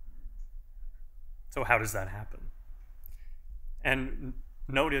 So how does that happen? And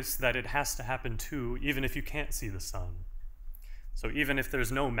notice that it has to happen too, even if you can't see the sun. So even if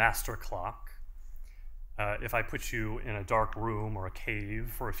there's no master clock, if I put you in a dark room or a cave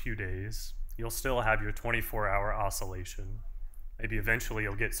for a few days, you'll still have your 24-hour oscillation. Maybe eventually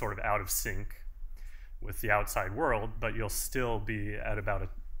you'll get sort of out of sync with the outside world, but you'll still be at about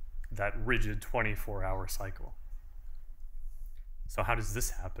that rigid 24-hour cycle. So how does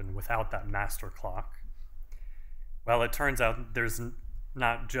this happen without that master clock? Well, it turns out there's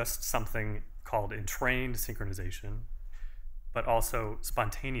not just something called entrained synchronization, but also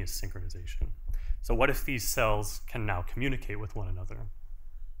spontaneous synchronization. So what if these cells can now communicate with one another?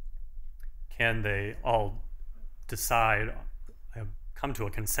 Can they all decide, come to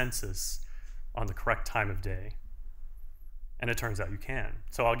a consensus on the correct time of day? And it turns out you can.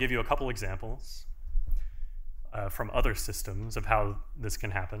 So I'll give you a couple examples from other systems of how this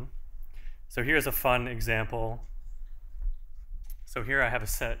can happen. So here's a fun example. So here I have a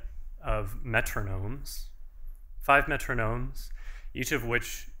set of metronomes, 5 metronomes, each of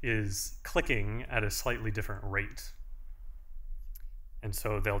which is clicking at a slightly different rate. And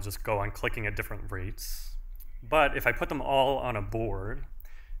so they'll just go on clicking at different rates. But if I put them all on a board,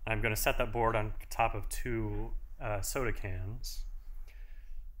 I'm going to set that board on top of 2 soda cans,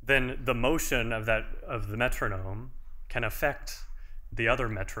 then the motion of the metronome can affect the other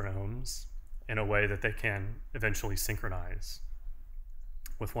metronomes in a way that they can eventually synchronize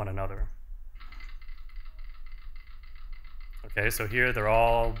with one another. Okay, so here they're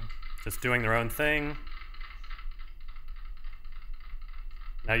all just doing their own thing.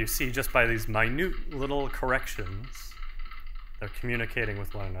 Now you see just by these minute little corrections, they're communicating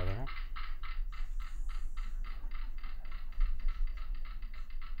with one another.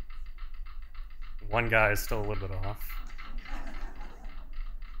 One guy is still a little bit off.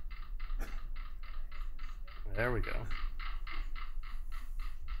 There we go.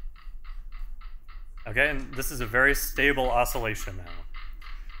 Okay, and this is a very stable oscillation now.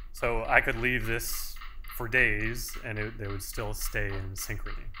 So I could leave this for days and they would still stay in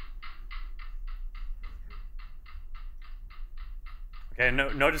synchrony. Okay, and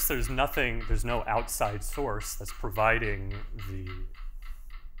notice there's no outside source that's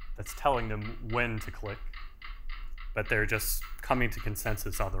that's telling them when to click, but they're just coming to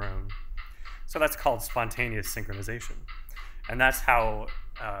consensus on their own. So that's called spontaneous synchronization. And that's how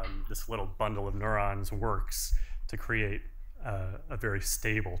this little bundle of neurons works to create a very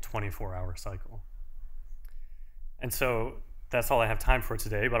stable 24-hour cycle. And so that's all I have time for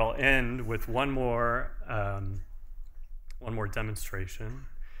today, but I'll end with one more demonstration.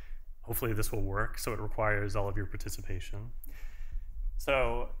 Hopefully this will work, so it requires all of your participation.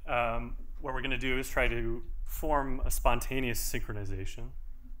 So what we're going to do is try to form a spontaneous synchronization.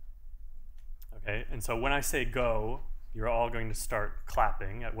 Okay, and so when I say go, you're all going to start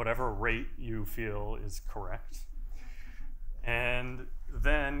clapping at whatever rate you feel is correct. And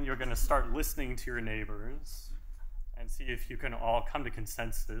then you're going to start listening to your neighbors and see if you can all come to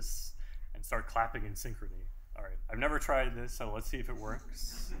consensus and start clapping in synchrony. All right, I've never tried this, so let's see if it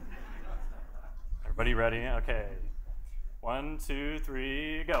works. Everybody ready? Okay. 1, 2,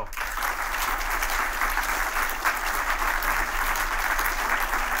 3, go.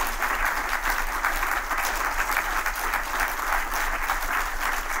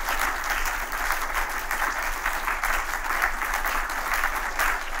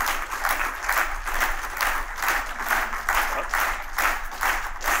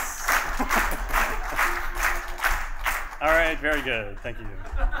 All right, very good. Thank you.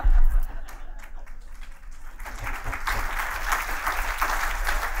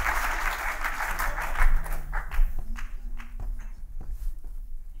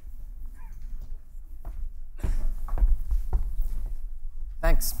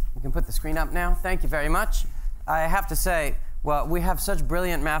 Thanks. You can put the screen up now. Thank you very much. I have to say, well, we have such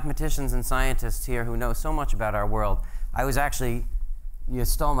brilliant mathematicians and scientists here who know so much about our world. You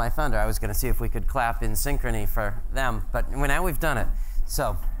stole my thunder. I was going to see if we could clap in synchrony for them, but now we've done it.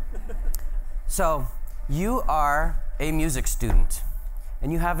 So you are a music student,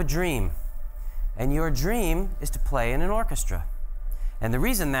 and you have a dream. And your dream is to play in an orchestra. And the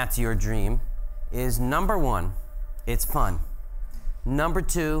reason that's your dream is, number 1, it's fun. Number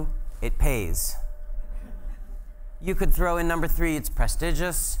 2, it pays. You could throw in number 3, it's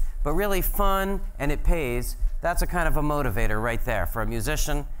prestigious, but really fun and it pays. That's a kind of a motivator right there for a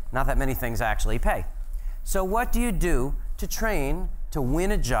musician. Not that many things actually pay. So what do you do to train to win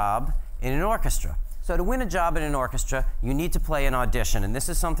a job in an orchestra? So to win a job in an orchestra, you need to play an audition. And this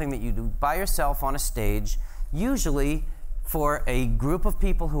is something that you do by yourself on a stage, usually for a group of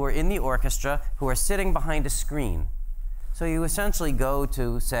people who are in the orchestra who are sitting behind a screen. So you essentially go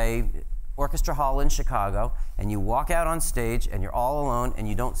to, say, Orchestra Hall in Chicago, and you walk out on stage, and you're all alone, and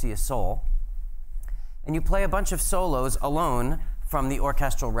you don't see a soul. And you play a bunch of solos alone from the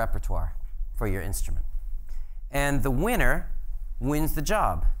orchestral repertoire for your instrument. And the winner wins the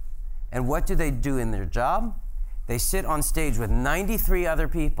job. And what do they do in their job? They sit on stage with 93 other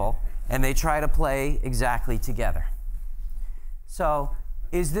people, and they try to play exactly together. So,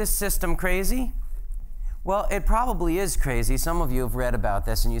 is this system crazy? Well, it probably is crazy. Some of you have read about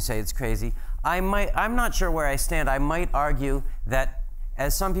this, and you say it's crazy. I'm not sure where I stand. I might argue that,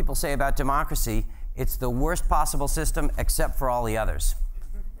 as some people say about democracy, it's the worst possible system except for all the others.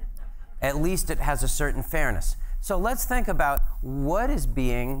 At least it has a certain fairness. So let's think about what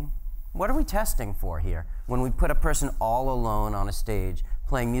are we testing for here when we put a person all alone on a stage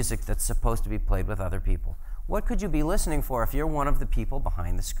playing music that's supposed to be played with other people? What could you be listening for if you're one of the people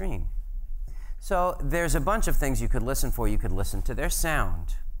behind the screen? So there's a bunch of things you could listen for. You could listen to their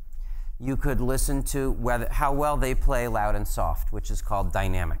sound. You could listen to how well they play loud and soft, which is called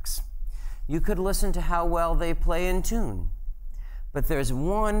dynamics. You could listen to how well they play in tune. But there's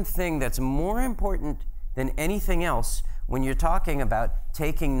one thing that's more important than anything else when you're talking about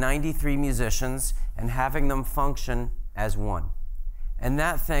taking 93 musicians and having them function as one. And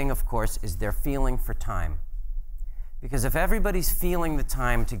that thing, of course, is their feeling for time. Because if everybody's feeling the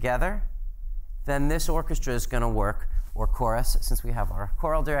time together, then this orchestra is going to work, or chorus, since we have our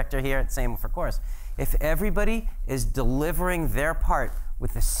choral director here, same for chorus. If everybody is delivering their part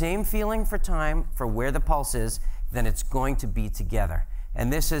with the same feeling for time, for where the pulse is, then it's going to be together.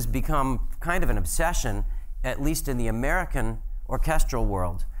 And this has become kind of an obsession, at least in the American orchestral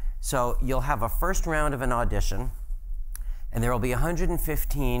world. So you'll have a first round of an audition, and there will be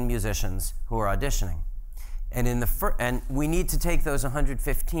 115 musicians who are auditioning. And and we need to take those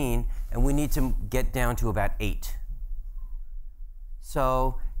 115, and we need to get down to about 8.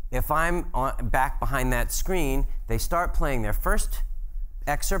 So if I'm back behind that screen, they start playing their first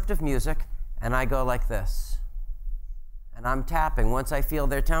excerpt of music, and I go like this. And I'm tapping. Once I feel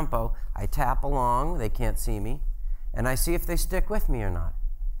their tempo, I tap along. They can't see me. And I see if they stick with me or not.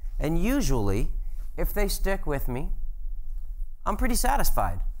 And usually, if they stick with me, I'm pretty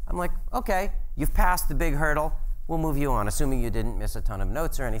satisfied. I'm like, okay, you've passed the big hurdle. We'll move you on, assuming you didn't miss a ton of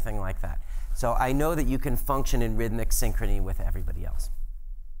notes or anything like that. So I know that you can function in rhythmic synchrony with everybody else.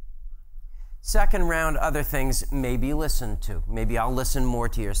 Second round, other things may be listened to. Maybe I'll listen more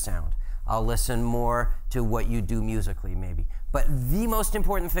to your sound. I'll listen more to what you do musically, maybe. But the most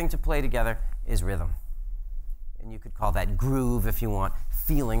important thing to play together is rhythm. And you could call that groove, if you want,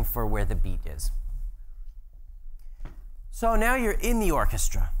 feeling for where the beat is. So now you're in the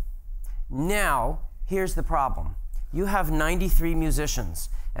orchestra. Now, here's the problem. You have 93 musicians,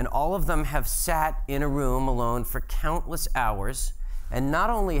 and all of them have sat in a room alone for countless hours, and not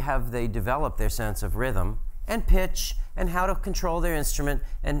only have they developed their sense of rhythm and pitch and how to control their instrument,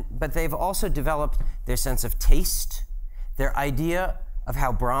 but they've also developed their sense of taste, their idea of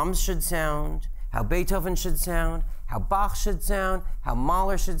how Brahms should sound, how Beethoven should sound, how Bach should sound, how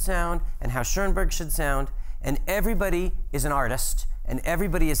Mahler should sound, and how Schoenberg should sound. And everybody is an artist, and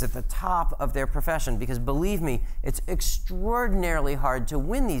everybody is at the top of their profession, because believe me, it's extraordinarily hard to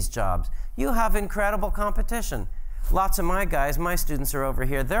win these jobs. You have incredible competition. Lots of my guys, my students are over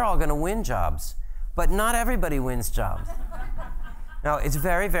here, they're all going to win jobs. But not everybody wins jobs. No, it's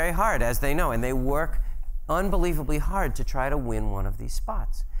very, very hard, as they know, and they work unbelievably hard to try to win one of these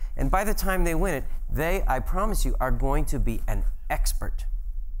spots. And by the time they win it, they, I promise you, are going to be an expert.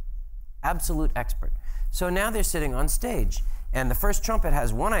 Absolute expert. So now they're sitting on stage, and the first trumpet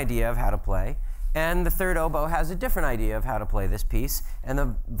has one idea of how to play, and the third oboe has a different idea of how to play this piece, and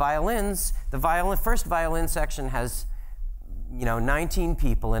the first violin section has 19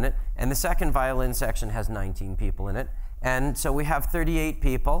 people in it, and the second violin section has 19 people in it, and so we have 38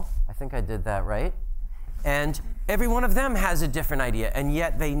 people. I think I did that right. And every one of them has a different idea, and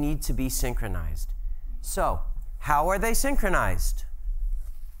yet they need to be synchronized. So, how are they synchronized?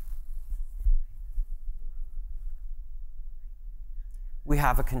 We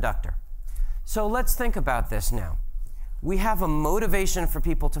have a conductor. So let's think about this now. We have a motivation for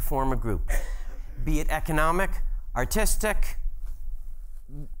people to form a group, be it economic, artistic,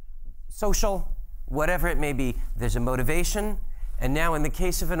 social, whatever it may be. There's a motivation. And now in the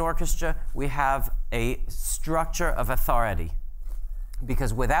case of an orchestra, we have a structure of authority.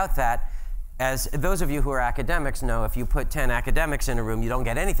 Because without that, as those of you who are academics know, if you put 10 academics in a room, you don't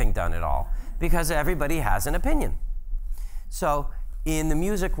get anything done at all, because everybody has an opinion. So in the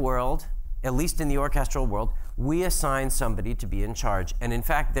music world, at least in the orchestral world, we assign somebody to be in charge. And in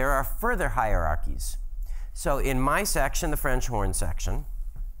fact, there are further hierarchies. So in my section, the French horn section,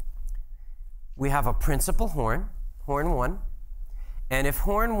 we have a principal horn, horn 1. And if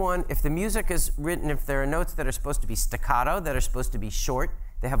the music is written, if there are notes that are supposed to be staccato, that are supposed to be short,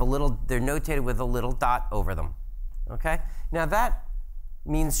 they're notated with a little dot over them. Okay? Now that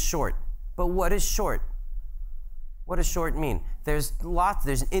means short. But what is short? What does short mean? There's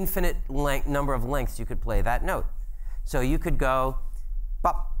an infinite number of lengths you could play that note. So you could go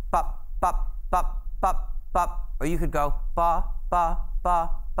bop, bop, bop, bop, bop, bop, or you could go ba, ba,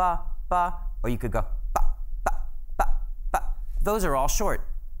 ba, ba, ba, or you could go ba, ba, ba, ba. Those are all short.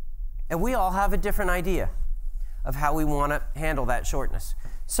 And we all have a different idea of how we want to handle that shortness.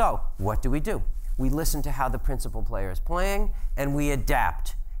 So what do? We listen to how the principal player is playing, and we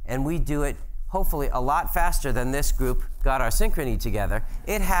adapt. And we do it hopefully a lot faster than this group got our synchrony together.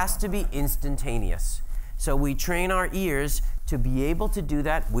 It has to be instantaneous. So we train our ears to be able to do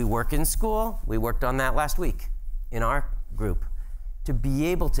that. We work in school. We worked on that last week in our group, to be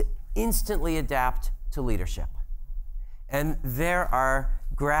able to instantly adapt to leadership. And there are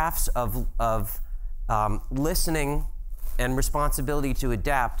graphs of listening and responsibility to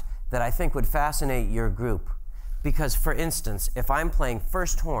adapt that I think would fascinate your group. Because, for instance, if I'm playing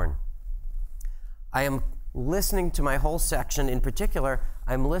first horn, I am listening to my whole section. In particular,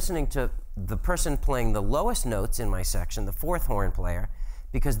 I'm listening to the person playing the lowest notes in my section, the fourth horn player,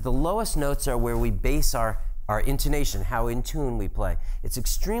 because the lowest notes are where we base our intonation, how in tune we play. It's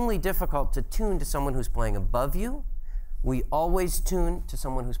extremely difficult to tune to someone who's playing above you. We always tune to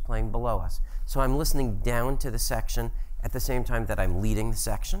someone who's playing below us. So I'm listening down to the section at the same time that I'm leading the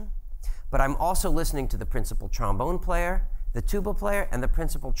section. But I'm also listening to the principal trombone player, the tuba player, and the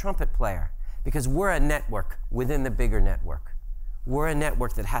principal trumpet player, because we're a network within the bigger network. We're a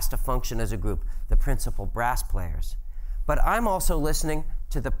network that has to function as a group, the principal brass players. But I'm also listening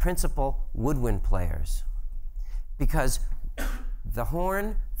to the principal woodwind players, because the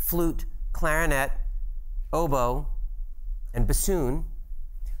horn, flute, clarinet, oboe, and bassoon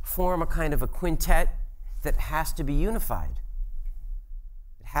form a kind of a quintet that has to be unified.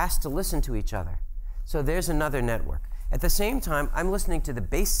 It has to listen to each other. So there's another network. At the same time, I'm listening to the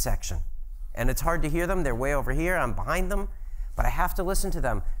bass section, and it's hard to hear them. They're way over here. I'm behind them. But I have to listen to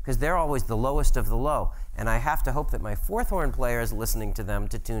them because they're always the lowest of the low. And I have to hope that my fourth horn player is listening to them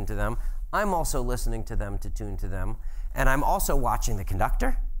to tune to them. I'm also listening to them to tune to them. And I'm also watching the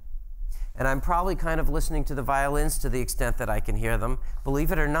conductor. And I'm probably kind of listening to the violins to the extent that I can hear them.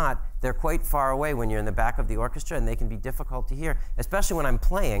 Believe it or not, they're quite far away when you're in the back of the orchestra, and they can be difficult to hear. Especially when I'm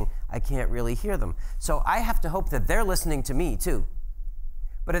playing, I can't really hear them. So I have to hope that they're listening to me, too.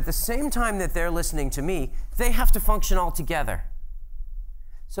 But at the same time that they're listening to me, they have to function all together.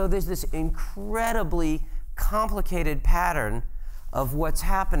 So there's this incredibly complicated pattern of what's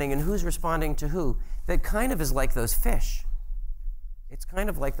happening and who's responding to who that kind of is like those fish. It's kind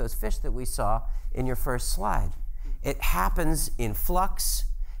of like those fish that we saw in your first slide. It happens in flux,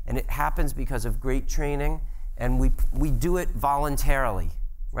 and it happens because of great training, and we do it voluntarily,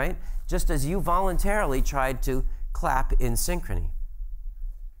 right? Just as you voluntarily tried to clap in synchrony.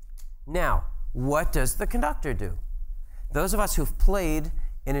 Now, what does the conductor do? Those of us who've played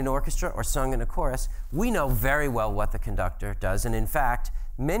in an orchestra or sung in a chorus, we know very well what the conductor does. And in fact,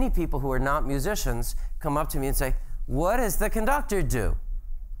 many people who are not musicians come up to me and say, "What does the conductor do?"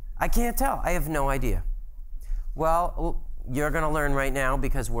 I can't tell. I have no idea. Well, you're going to learn right now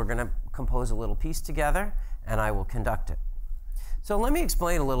because we're going to compose a little piece together, and I will conduct it. So let me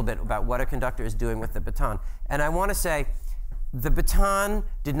explain a little bit about what a conductor is doing with the baton. And I want to say, the baton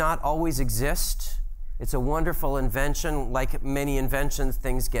did not always exist. It's a wonderful invention. Like many inventions,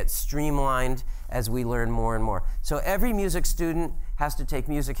 things get streamlined as we learn more and more. So every music student has to take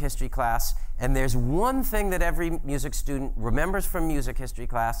music history class, and there's one thing that every music student remembers from music history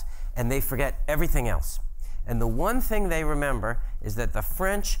class, and they forget everything else. And the one thing they remember is that the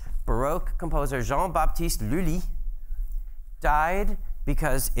French Baroque composer Jean-Baptiste Lully died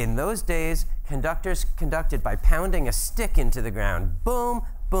because in those days, conductors conducted by pounding a stick into the ground. Boom,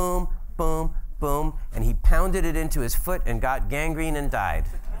 boom, boom, boom, and he pounded it into his foot and got gangrene and died.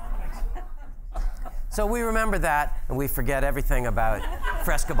 So we remember that, and we forget everything about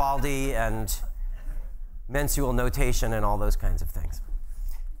Frescobaldi and mensual notation and all those kinds of things.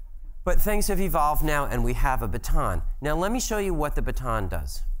 But things have evolved now, and we have a baton. Now let me show you what the baton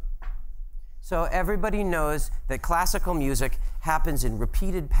does. So everybody knows that classical music happens in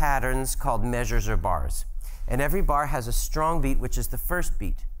repeated patterns called measures or bars. And every bar has a strong beat, which is the first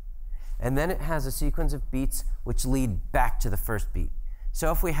beat. And then it has a sequence of beats which lead back to the first beat.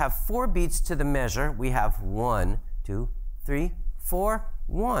 So if we have 4 beats to the measure, we have 1, 2, 3, 4,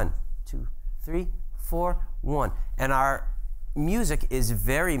 1, 2, 3, 4, 1. And our music is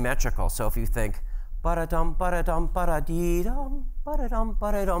very metrical. So if you think, ba-da-dum, ba-da-dum, ba-da-dee-dum, ba-da-dum,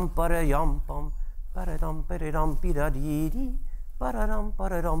 ba-da-dum, ba-da-yum, bum, ba-da-dum, ba-da-dum, be-da-dee-dee, ba-da-dum,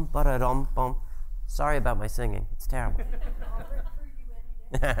 ba-da-dum, ba-da-dum, bum. Sorry about my singing. It's terrible.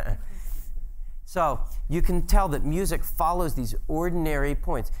 So you can tell that music follows these ordinary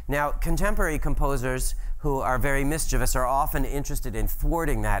points. Now, contemporary composers who are very mischievous are often interested in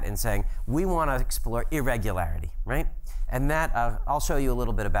thwarting that and saying, we want to explore irregularity, right? And that, I'll show you a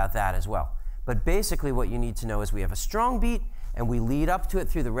little bit about that as well. But basically what you need to know is we have a strong beat, and we lead up to it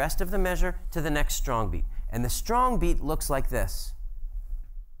through the rest of the measure to the next strong beat. And the strong beat looks like this.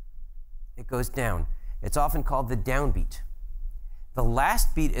 It goes down. It's often called the downbeat. The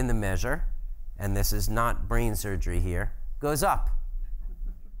last beat in the measure, and this is not brain surgery here, goes up.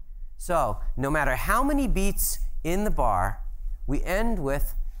 So no matter how many beats in the bar, we end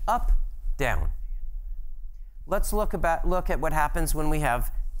with up, down. Let's look at what happens when we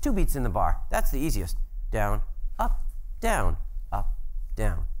have 2 beats in the bar. That's the easiest. Down, up, down, up,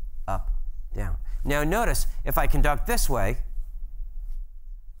 down, up, down. Now notice, if I conduct this way,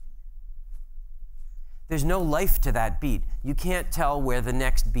 there's no life to that beat. You can't tell where the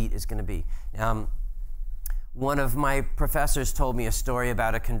next beat is going to be. One of my professors told me a story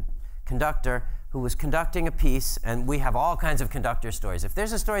about a conductor who was conducting a piece, and we have all kinds of conductor stories. If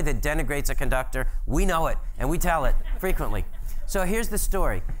there's a story that denigrates a conductor, we know it, and we tell it frequently. So here's the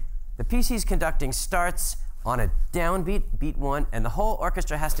story. The piece he's conducting starts on a downbeat, beat 1, and the whole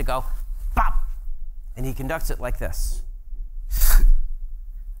orchestra has to go bop, and he conducts it like this.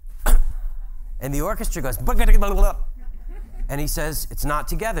 And the orchestra goes, and he says, it's not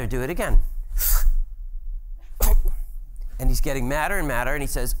together, do it again. And he's getting madder and madder, and he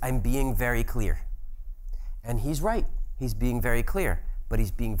says, I'm being very clear. And he's right, he's being very clear, but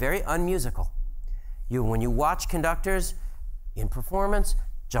he's being very unmusical. When you watch conductors in performance,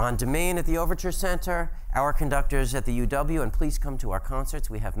 John DeMain at the Overture Center, our conductors at the UW, and please come to our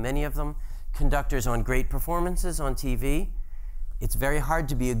concerts, we have many of them, conductors on great performances on TV. It's very hard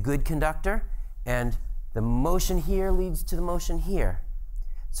to be a good conductor, and the motion here leads to the motion here.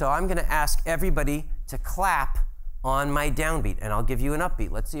 So I'm going to ask everybody to clap on my downbeat, and I'll give you an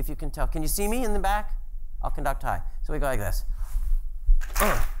upbeat. Let's see if you can tell. Can you see me in the back? I'll conduct high. So we go like this.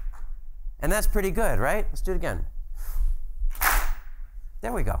 And that's pretty good, right? Let's do it again.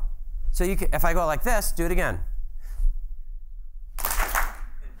 There we go. So you can, if I go like this, do it again.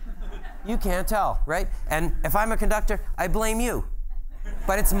 You can't tell, right? And if I'm a conductor, I blame you.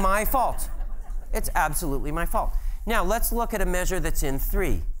 But it's my fault. It's absolutely my fault. Now, let's look at a measure that's in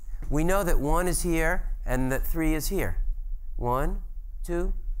 3. We know that 1 is here and that 3 is here. 1,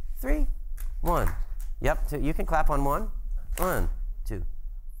 2, 3, 1. Yep, so you can clap on 1. 1, 2,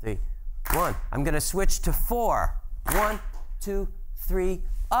 3, 1. I'm going to switch to 4. 1, 2, 3,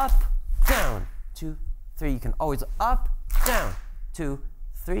 up, down. 2, 3. You can always up, down. 2,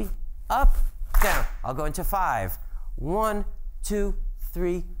 3, up, down. I'll go into 5. 1, 2,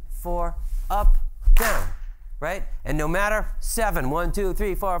 3, 4, up, down. Right? And no matter 7, 1, 2,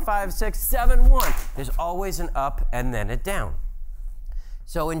 3, 4, 5, 6, 7, 1, there's always an up and then a down.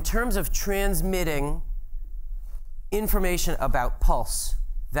 So in terms of transmitting information about pulse,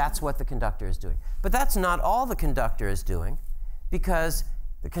 that's what the conductor is doing. But that's not all the conductor is doing, because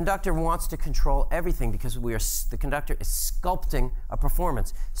the conductor wants to control everything, because the conductor is sculpting a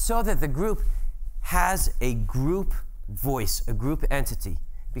performance so that the group has a group voice, a group entity.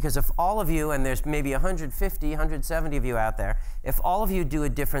 Because if all of you, and there's maybe 150, 170 of you out there, if all of you do a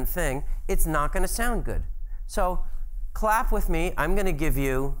different thing, it's not going to sound good. So clap with me. I'm going to give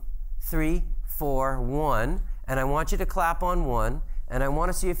you 3, 4, 1, and I want you to clap on 1, and I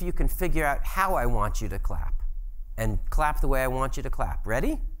want to see if you can figure out how I want you to clap, and clap the way I want you to clap.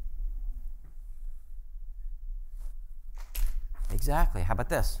 Ready? Exactly. How about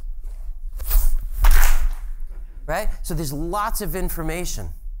this? Right? So there's lots of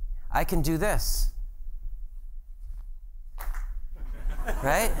information. I can do this.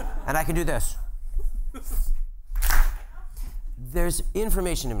 Right? And I can do this. There's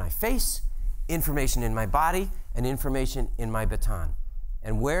information in my face, information in my body, and information in my baton.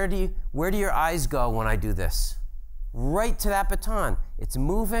 And where do your eyes go when I do this? Right to that baton. It's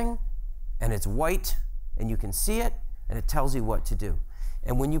moving, and it's white, and you can see it, and it tells you what to do.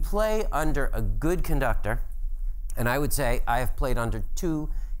 And when you play under a good conductor, and I would say I have played under 2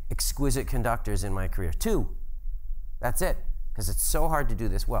 exquisite conductors in my career. 2. That's it, because it's so hard to do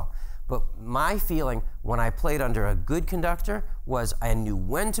this well. But my feeling when I played under a good conductor was I knew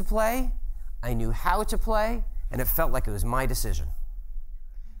when to play, I knew how to play, and it felt like it was my decision.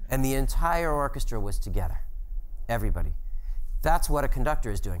 And the entire orchestra was together. Everybody. That's what a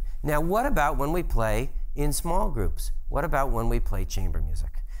conductor is doing. Now, what about when we play in small groups? What about when we play chamber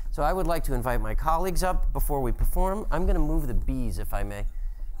music? So I would like to invite my colleagues up before we perform. I'm going to move the bees, if I may,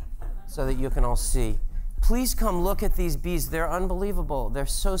 so that you can all see. Please come look at these bees. They're unbelievable. They're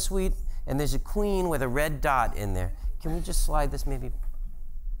so sweet. And there's a queen with a red dot in there. Can we just slide this maybe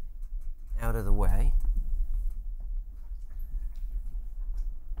out of the way?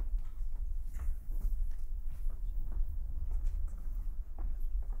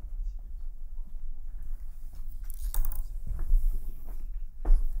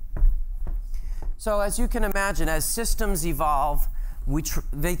 So as you can imagine, as systems evolve,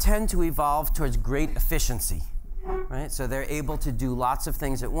 they tend to evolve towards great efficiency, right? So they're able to do lots of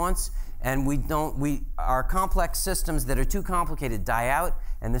things at once, and our complex systems that are too complicated die out,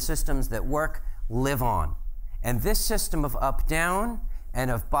 and the systems that work live on. And this system of up-down and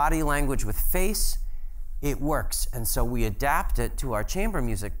of body language with face, it works. And so we adapt it to our chamber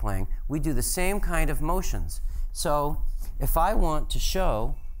music playing. We do the same kind of motions. So if I want to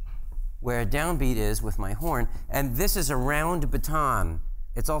show where a downbeat is with my horn, and this is a round baton.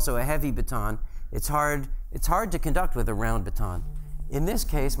 It's also a heavy baton. It's hard to conduct with a round baton. In this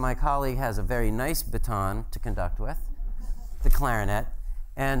case, my colleague has a very nice baton to conduct with, the clarinet,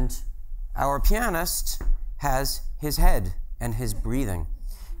 and our pianist has his head and his breathing.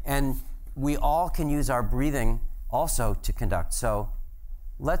 And we all can use our breathing also to conduct. So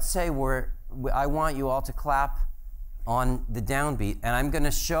let's say I want you all to clap on the downbeat, and I'm going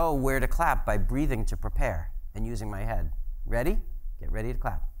to show where to clap by breathing to prepare and using my head. Ready? Get ready to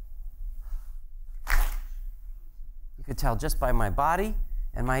clap. You could tell just by my body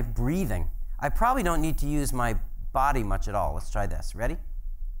and my breathing. I probably don't need to use my body much at all. Let's try this. Ready?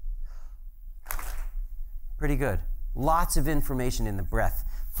 Pretty good. Lots of information in the breath.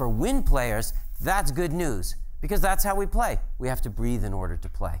 For wind players, that's good news, because that's how we play. We have to breathe in order to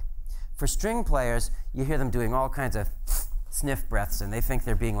play. For string players, you hear them doing all kinds of sniff breaths, and they think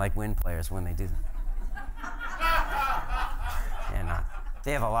they're being like wind players when they do them. They're not.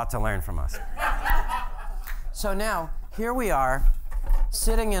 They have a lot to learn from us. So now, here we are,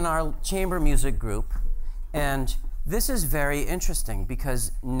 sitting in our chamber music group, and this is very interesting,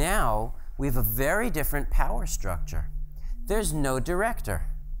 because now we have a very different power structure. There's no director.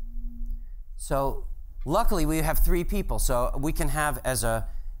 So luckily, we have 3 people, so we can have, as a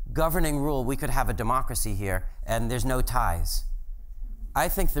governing rule, we could have a democracy here, and there's no ties. I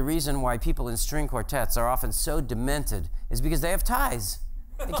think the reason why people in string quartets are often so demented is because they have ties.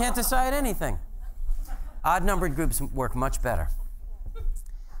 They can't decide anything. Odd-numbered groups work much better.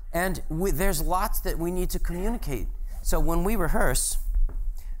 And there's lots that we need to communicate. So when we rehearse,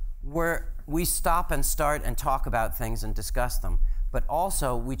 we stop and start and talk about things and discuss them. But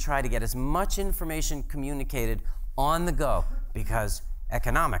also, we try to get as much information communicated on the go, because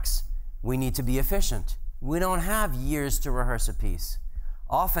economics, we need to be efficient. We don't have years to rehearse a piece.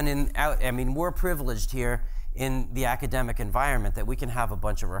 Often, we're privileged here in the academic environment that we can have a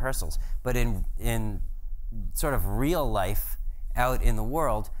bunch of rehearsals. But in sort of real life out in the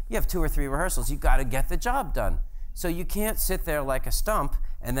world, you have 2 or 3 rehearsals. You've got to get the job done. So you can't sit there like a stump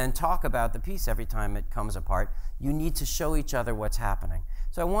and then talk about the piece every time it comes apart. You need to show each other what's happening.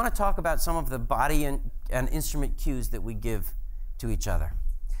 So I want to talk about some of the body and instrument cues that we give to each other.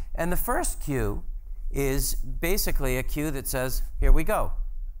 And the first cue is basically a cue that says, here we go.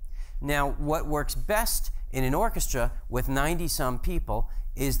 Now, what works best in an orchestra with 90-some people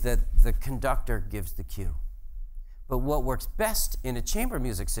is that the conductor gives the cue. But what works best in a chamber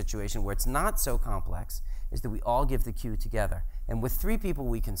music situation where it's not so complex is that we all give the cue together. And with 3 people,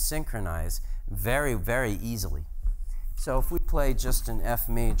 we can synchronize very, very easily. So if we play just an F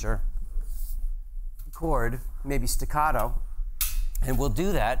major chord, maybe staccato, and we'll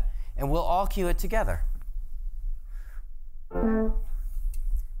do that, and we'll all cue it together.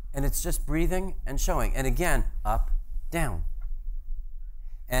 And it's just breathing and showing. And again, up, down.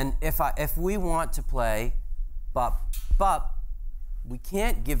 And if we want to play bop, bop, we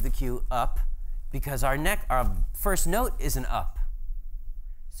can't give the cue up because our first note is an up.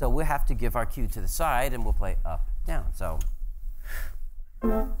 So we have to give our cue to the side, and we'll play up, down. So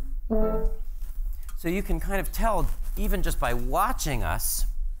you can kind of tell, even just by watching us,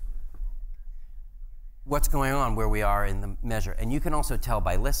 what's going on, where we are in the measure. And you can also tell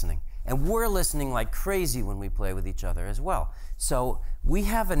by listening. And we're listening like crazy when we play with each other as well. So we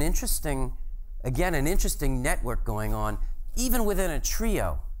have an interesting network going on, even within a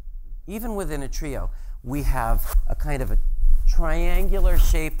trio. Even within a trio, we have a kind of a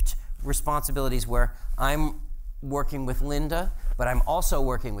triangular-shaped responsibilities where I'm working with Linda, but I'm also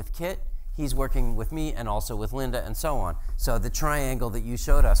working with Kit. He's working with me and also with Linda, and so on. So the triangle that you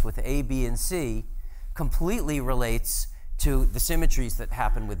showed us with A, B, and C completely relates to the symmetries that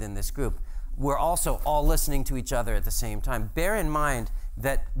happen within this group. We're also all listening to each other at the same time. Bear in mind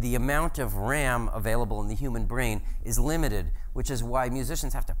that the amount of RAM available in the human brain is limited, which is why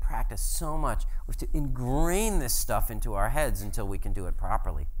musicians have to practice so much. We have to ingrain this stuff into our heads until we can do it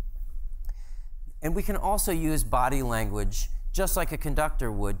properly. And we can also use body language, just like a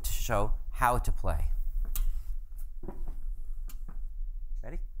conductor would, to show how to play.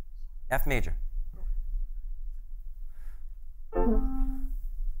 Ready? F major.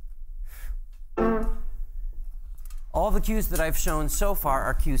 All the cues that I've shown so far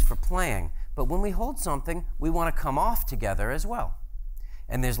are cues for playing, But when we hold something, we want to come off together as well.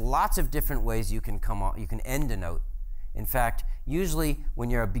 And there's lots of different ways you can come off, you can end a note. In fact, usually when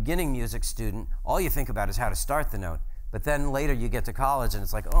you're a beginning music student, all you think about is how to start the note. But then later you get to college and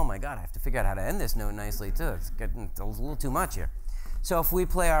it's like, oh my God, I have to figure out how to end this note nicely too. It's getting a little too much here. So if we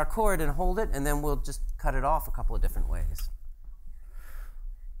play our chord and hold it, and then we'll just cut it off a couple of different ways.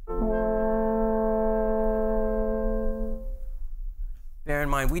 Bear in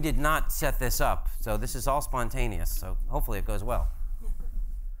mind, we did not set this up, so this is all spontaneous, so hopefully it goes well.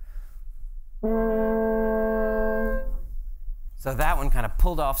 So that one kind of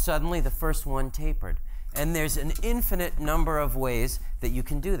pulled off suddenly, the first one tapered. And there's an infinite number of ways that you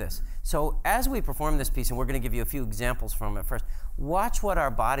can do this. So as we perform this piece, and we're going to give you a few examples from it first, watch what our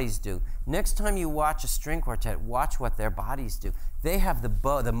bodies do. Next time you watch a string quartet, watch what their bodies do. They have the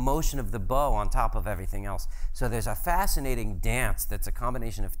bow, the motion of the bow on top of everything else. So there's a fascinating dance that's a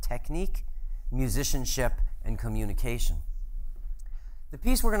combination of technique, musicianship, and communication. The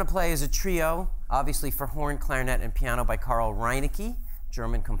piece we're going to play is a trio, obviously for horn, clarinet, and piano by Karl Reinecke,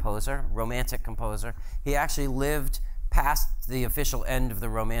 German composer, Romantic composer. He actually lived past the official end of the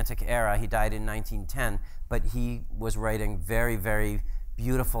Romantic era. He died in 1910, but he was writing very, very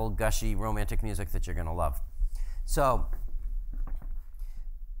beautiful, gushy, romantic music that you're going to love. So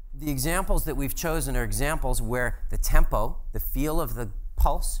the examples that we've chosen are examples where the tempo, the feel of the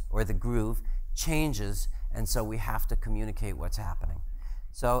pulse or the groove changes, and so we have to communicate what's happening.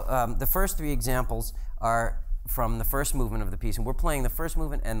 So the first three examples are from the first movement of the piece, and we're playing the first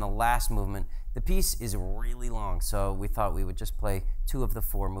movement and the last movement. The piece is really long, so we thought we would just play 2 of the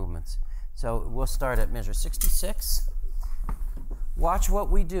 4 movements. So we'll start at measure 66. Watch what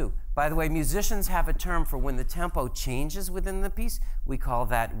we do. By the way, musicians have a term for when the tempo changes within the piece. We call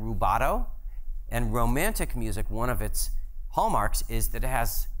that rubato. And romantic music, one of its hallmarks is that it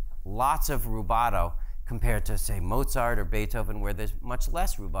has lots of rubato compared to, say, Mozart or Beethoven, where there's much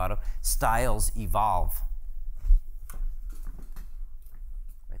less rubato. Styles evolve.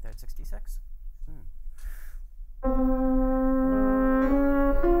 Right there at 66.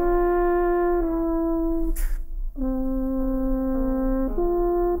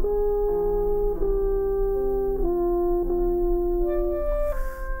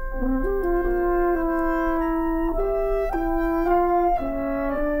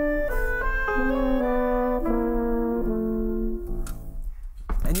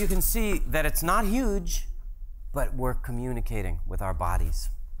 And you can see that it's not huge, but we're communicating with our bodies.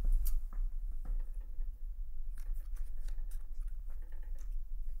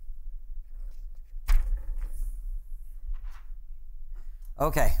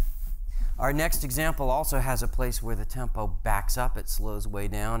 Okay, our next example also has a place where the tempo backs up, it slows way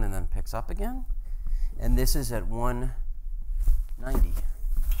down and then picks up again. And this is at 190.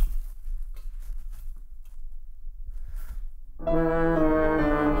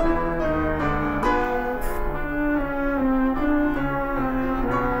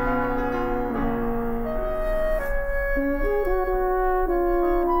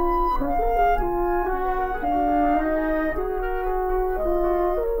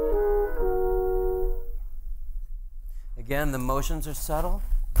 Again, the motions are subtle,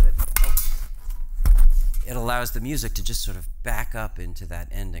 but it allows the music to just sort of back up into that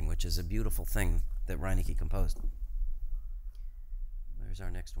ending, which is a beautiful thing that Reinecke composed. There's our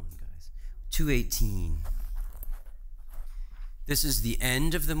next one, guys. 218. This is the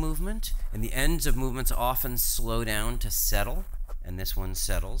end of the movement, and the ends of movements often slow down to settle, and this one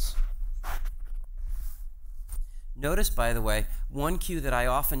settles. Notice, by the way, one cue that I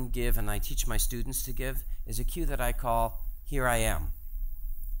often give and I teach my students to give is a cue that I call "Here I Am."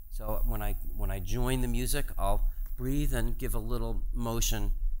 So when I join the music, I'll breathe and give a little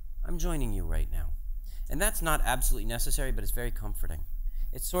motion. I'm joining you right now. And that's not absolutely necessary, but it's very comforting.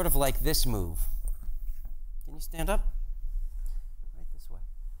 It's sort of like this move. Can you stand up? Right this way.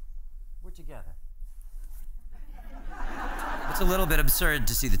 We're together. It's a little bit absurd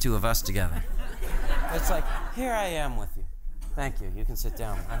to see the two of us together. It's like, here I am with you. Thank you. You can sit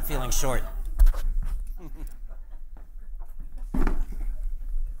down. I'm feeling short. Okay,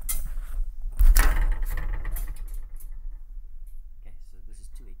 so this is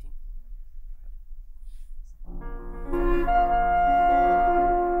 218.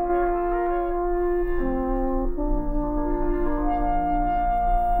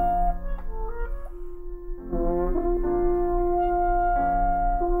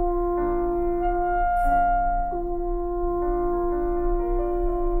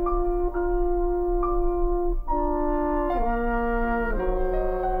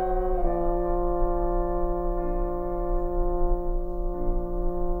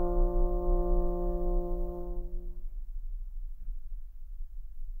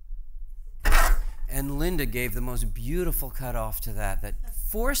 And Linda gave the most beautiful cutoff to that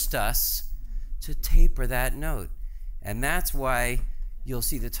forced us to taper that note. And that's why you'll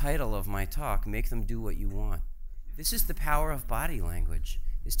see the title of my talk, Make Them Do What You Want. This is the power of body language,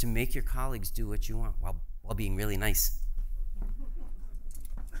 is to make your colleagues do what you want while being really nice.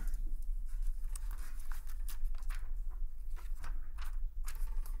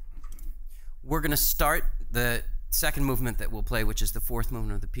 We're going to start the second movement that we'll play, which is the fourth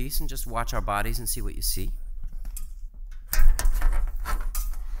movement of the piece, and just watch our bodies and see what you see.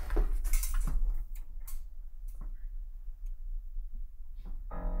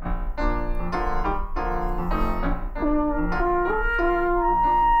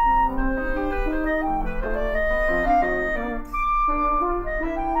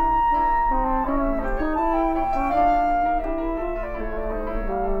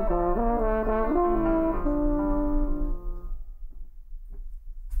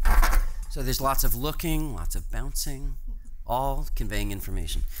 So there's lots of looking, lots of bouncing, all conveying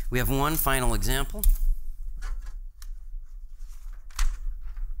information. We have one final example.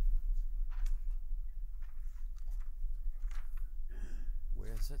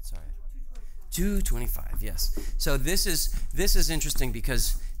 Where is it? Sorry. 225, yes. So this is interesting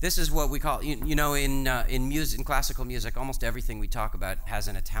because this is what we call, in music, in classical music, almost everything we talk about has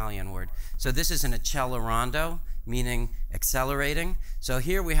an Italian word. So this is an accelerando, meaning accelerating. So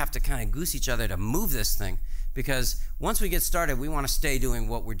here we have to kind of goose each other to move this thing, because once we get started, we want to stay doing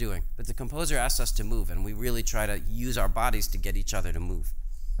what we're doing. But the composer asks us to move, and we really try to use our bodies to get each other to move.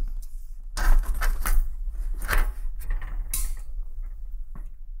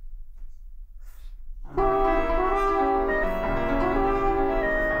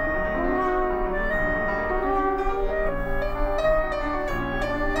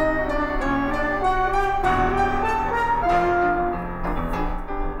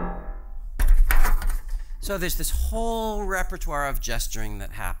 So there's this whole repertoire of gesturing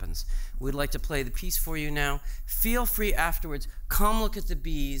that happens. We'd like to play the piece for you now. Feel free afterwards. Come look at the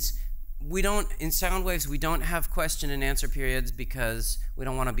bees. In SoundWaves, we don't have question and answer periods because we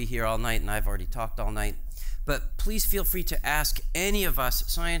don't want to be here all night, and I've already talked all night. But please feel free to ask any of us,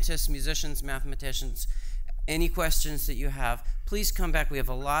 scientists, musicians, mathematicians, any questions that you have. Please come back. We have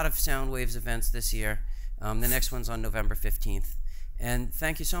a lot of SoundWaves events this year. The next one's on November 15th. And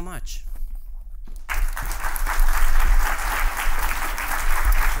thank you so much.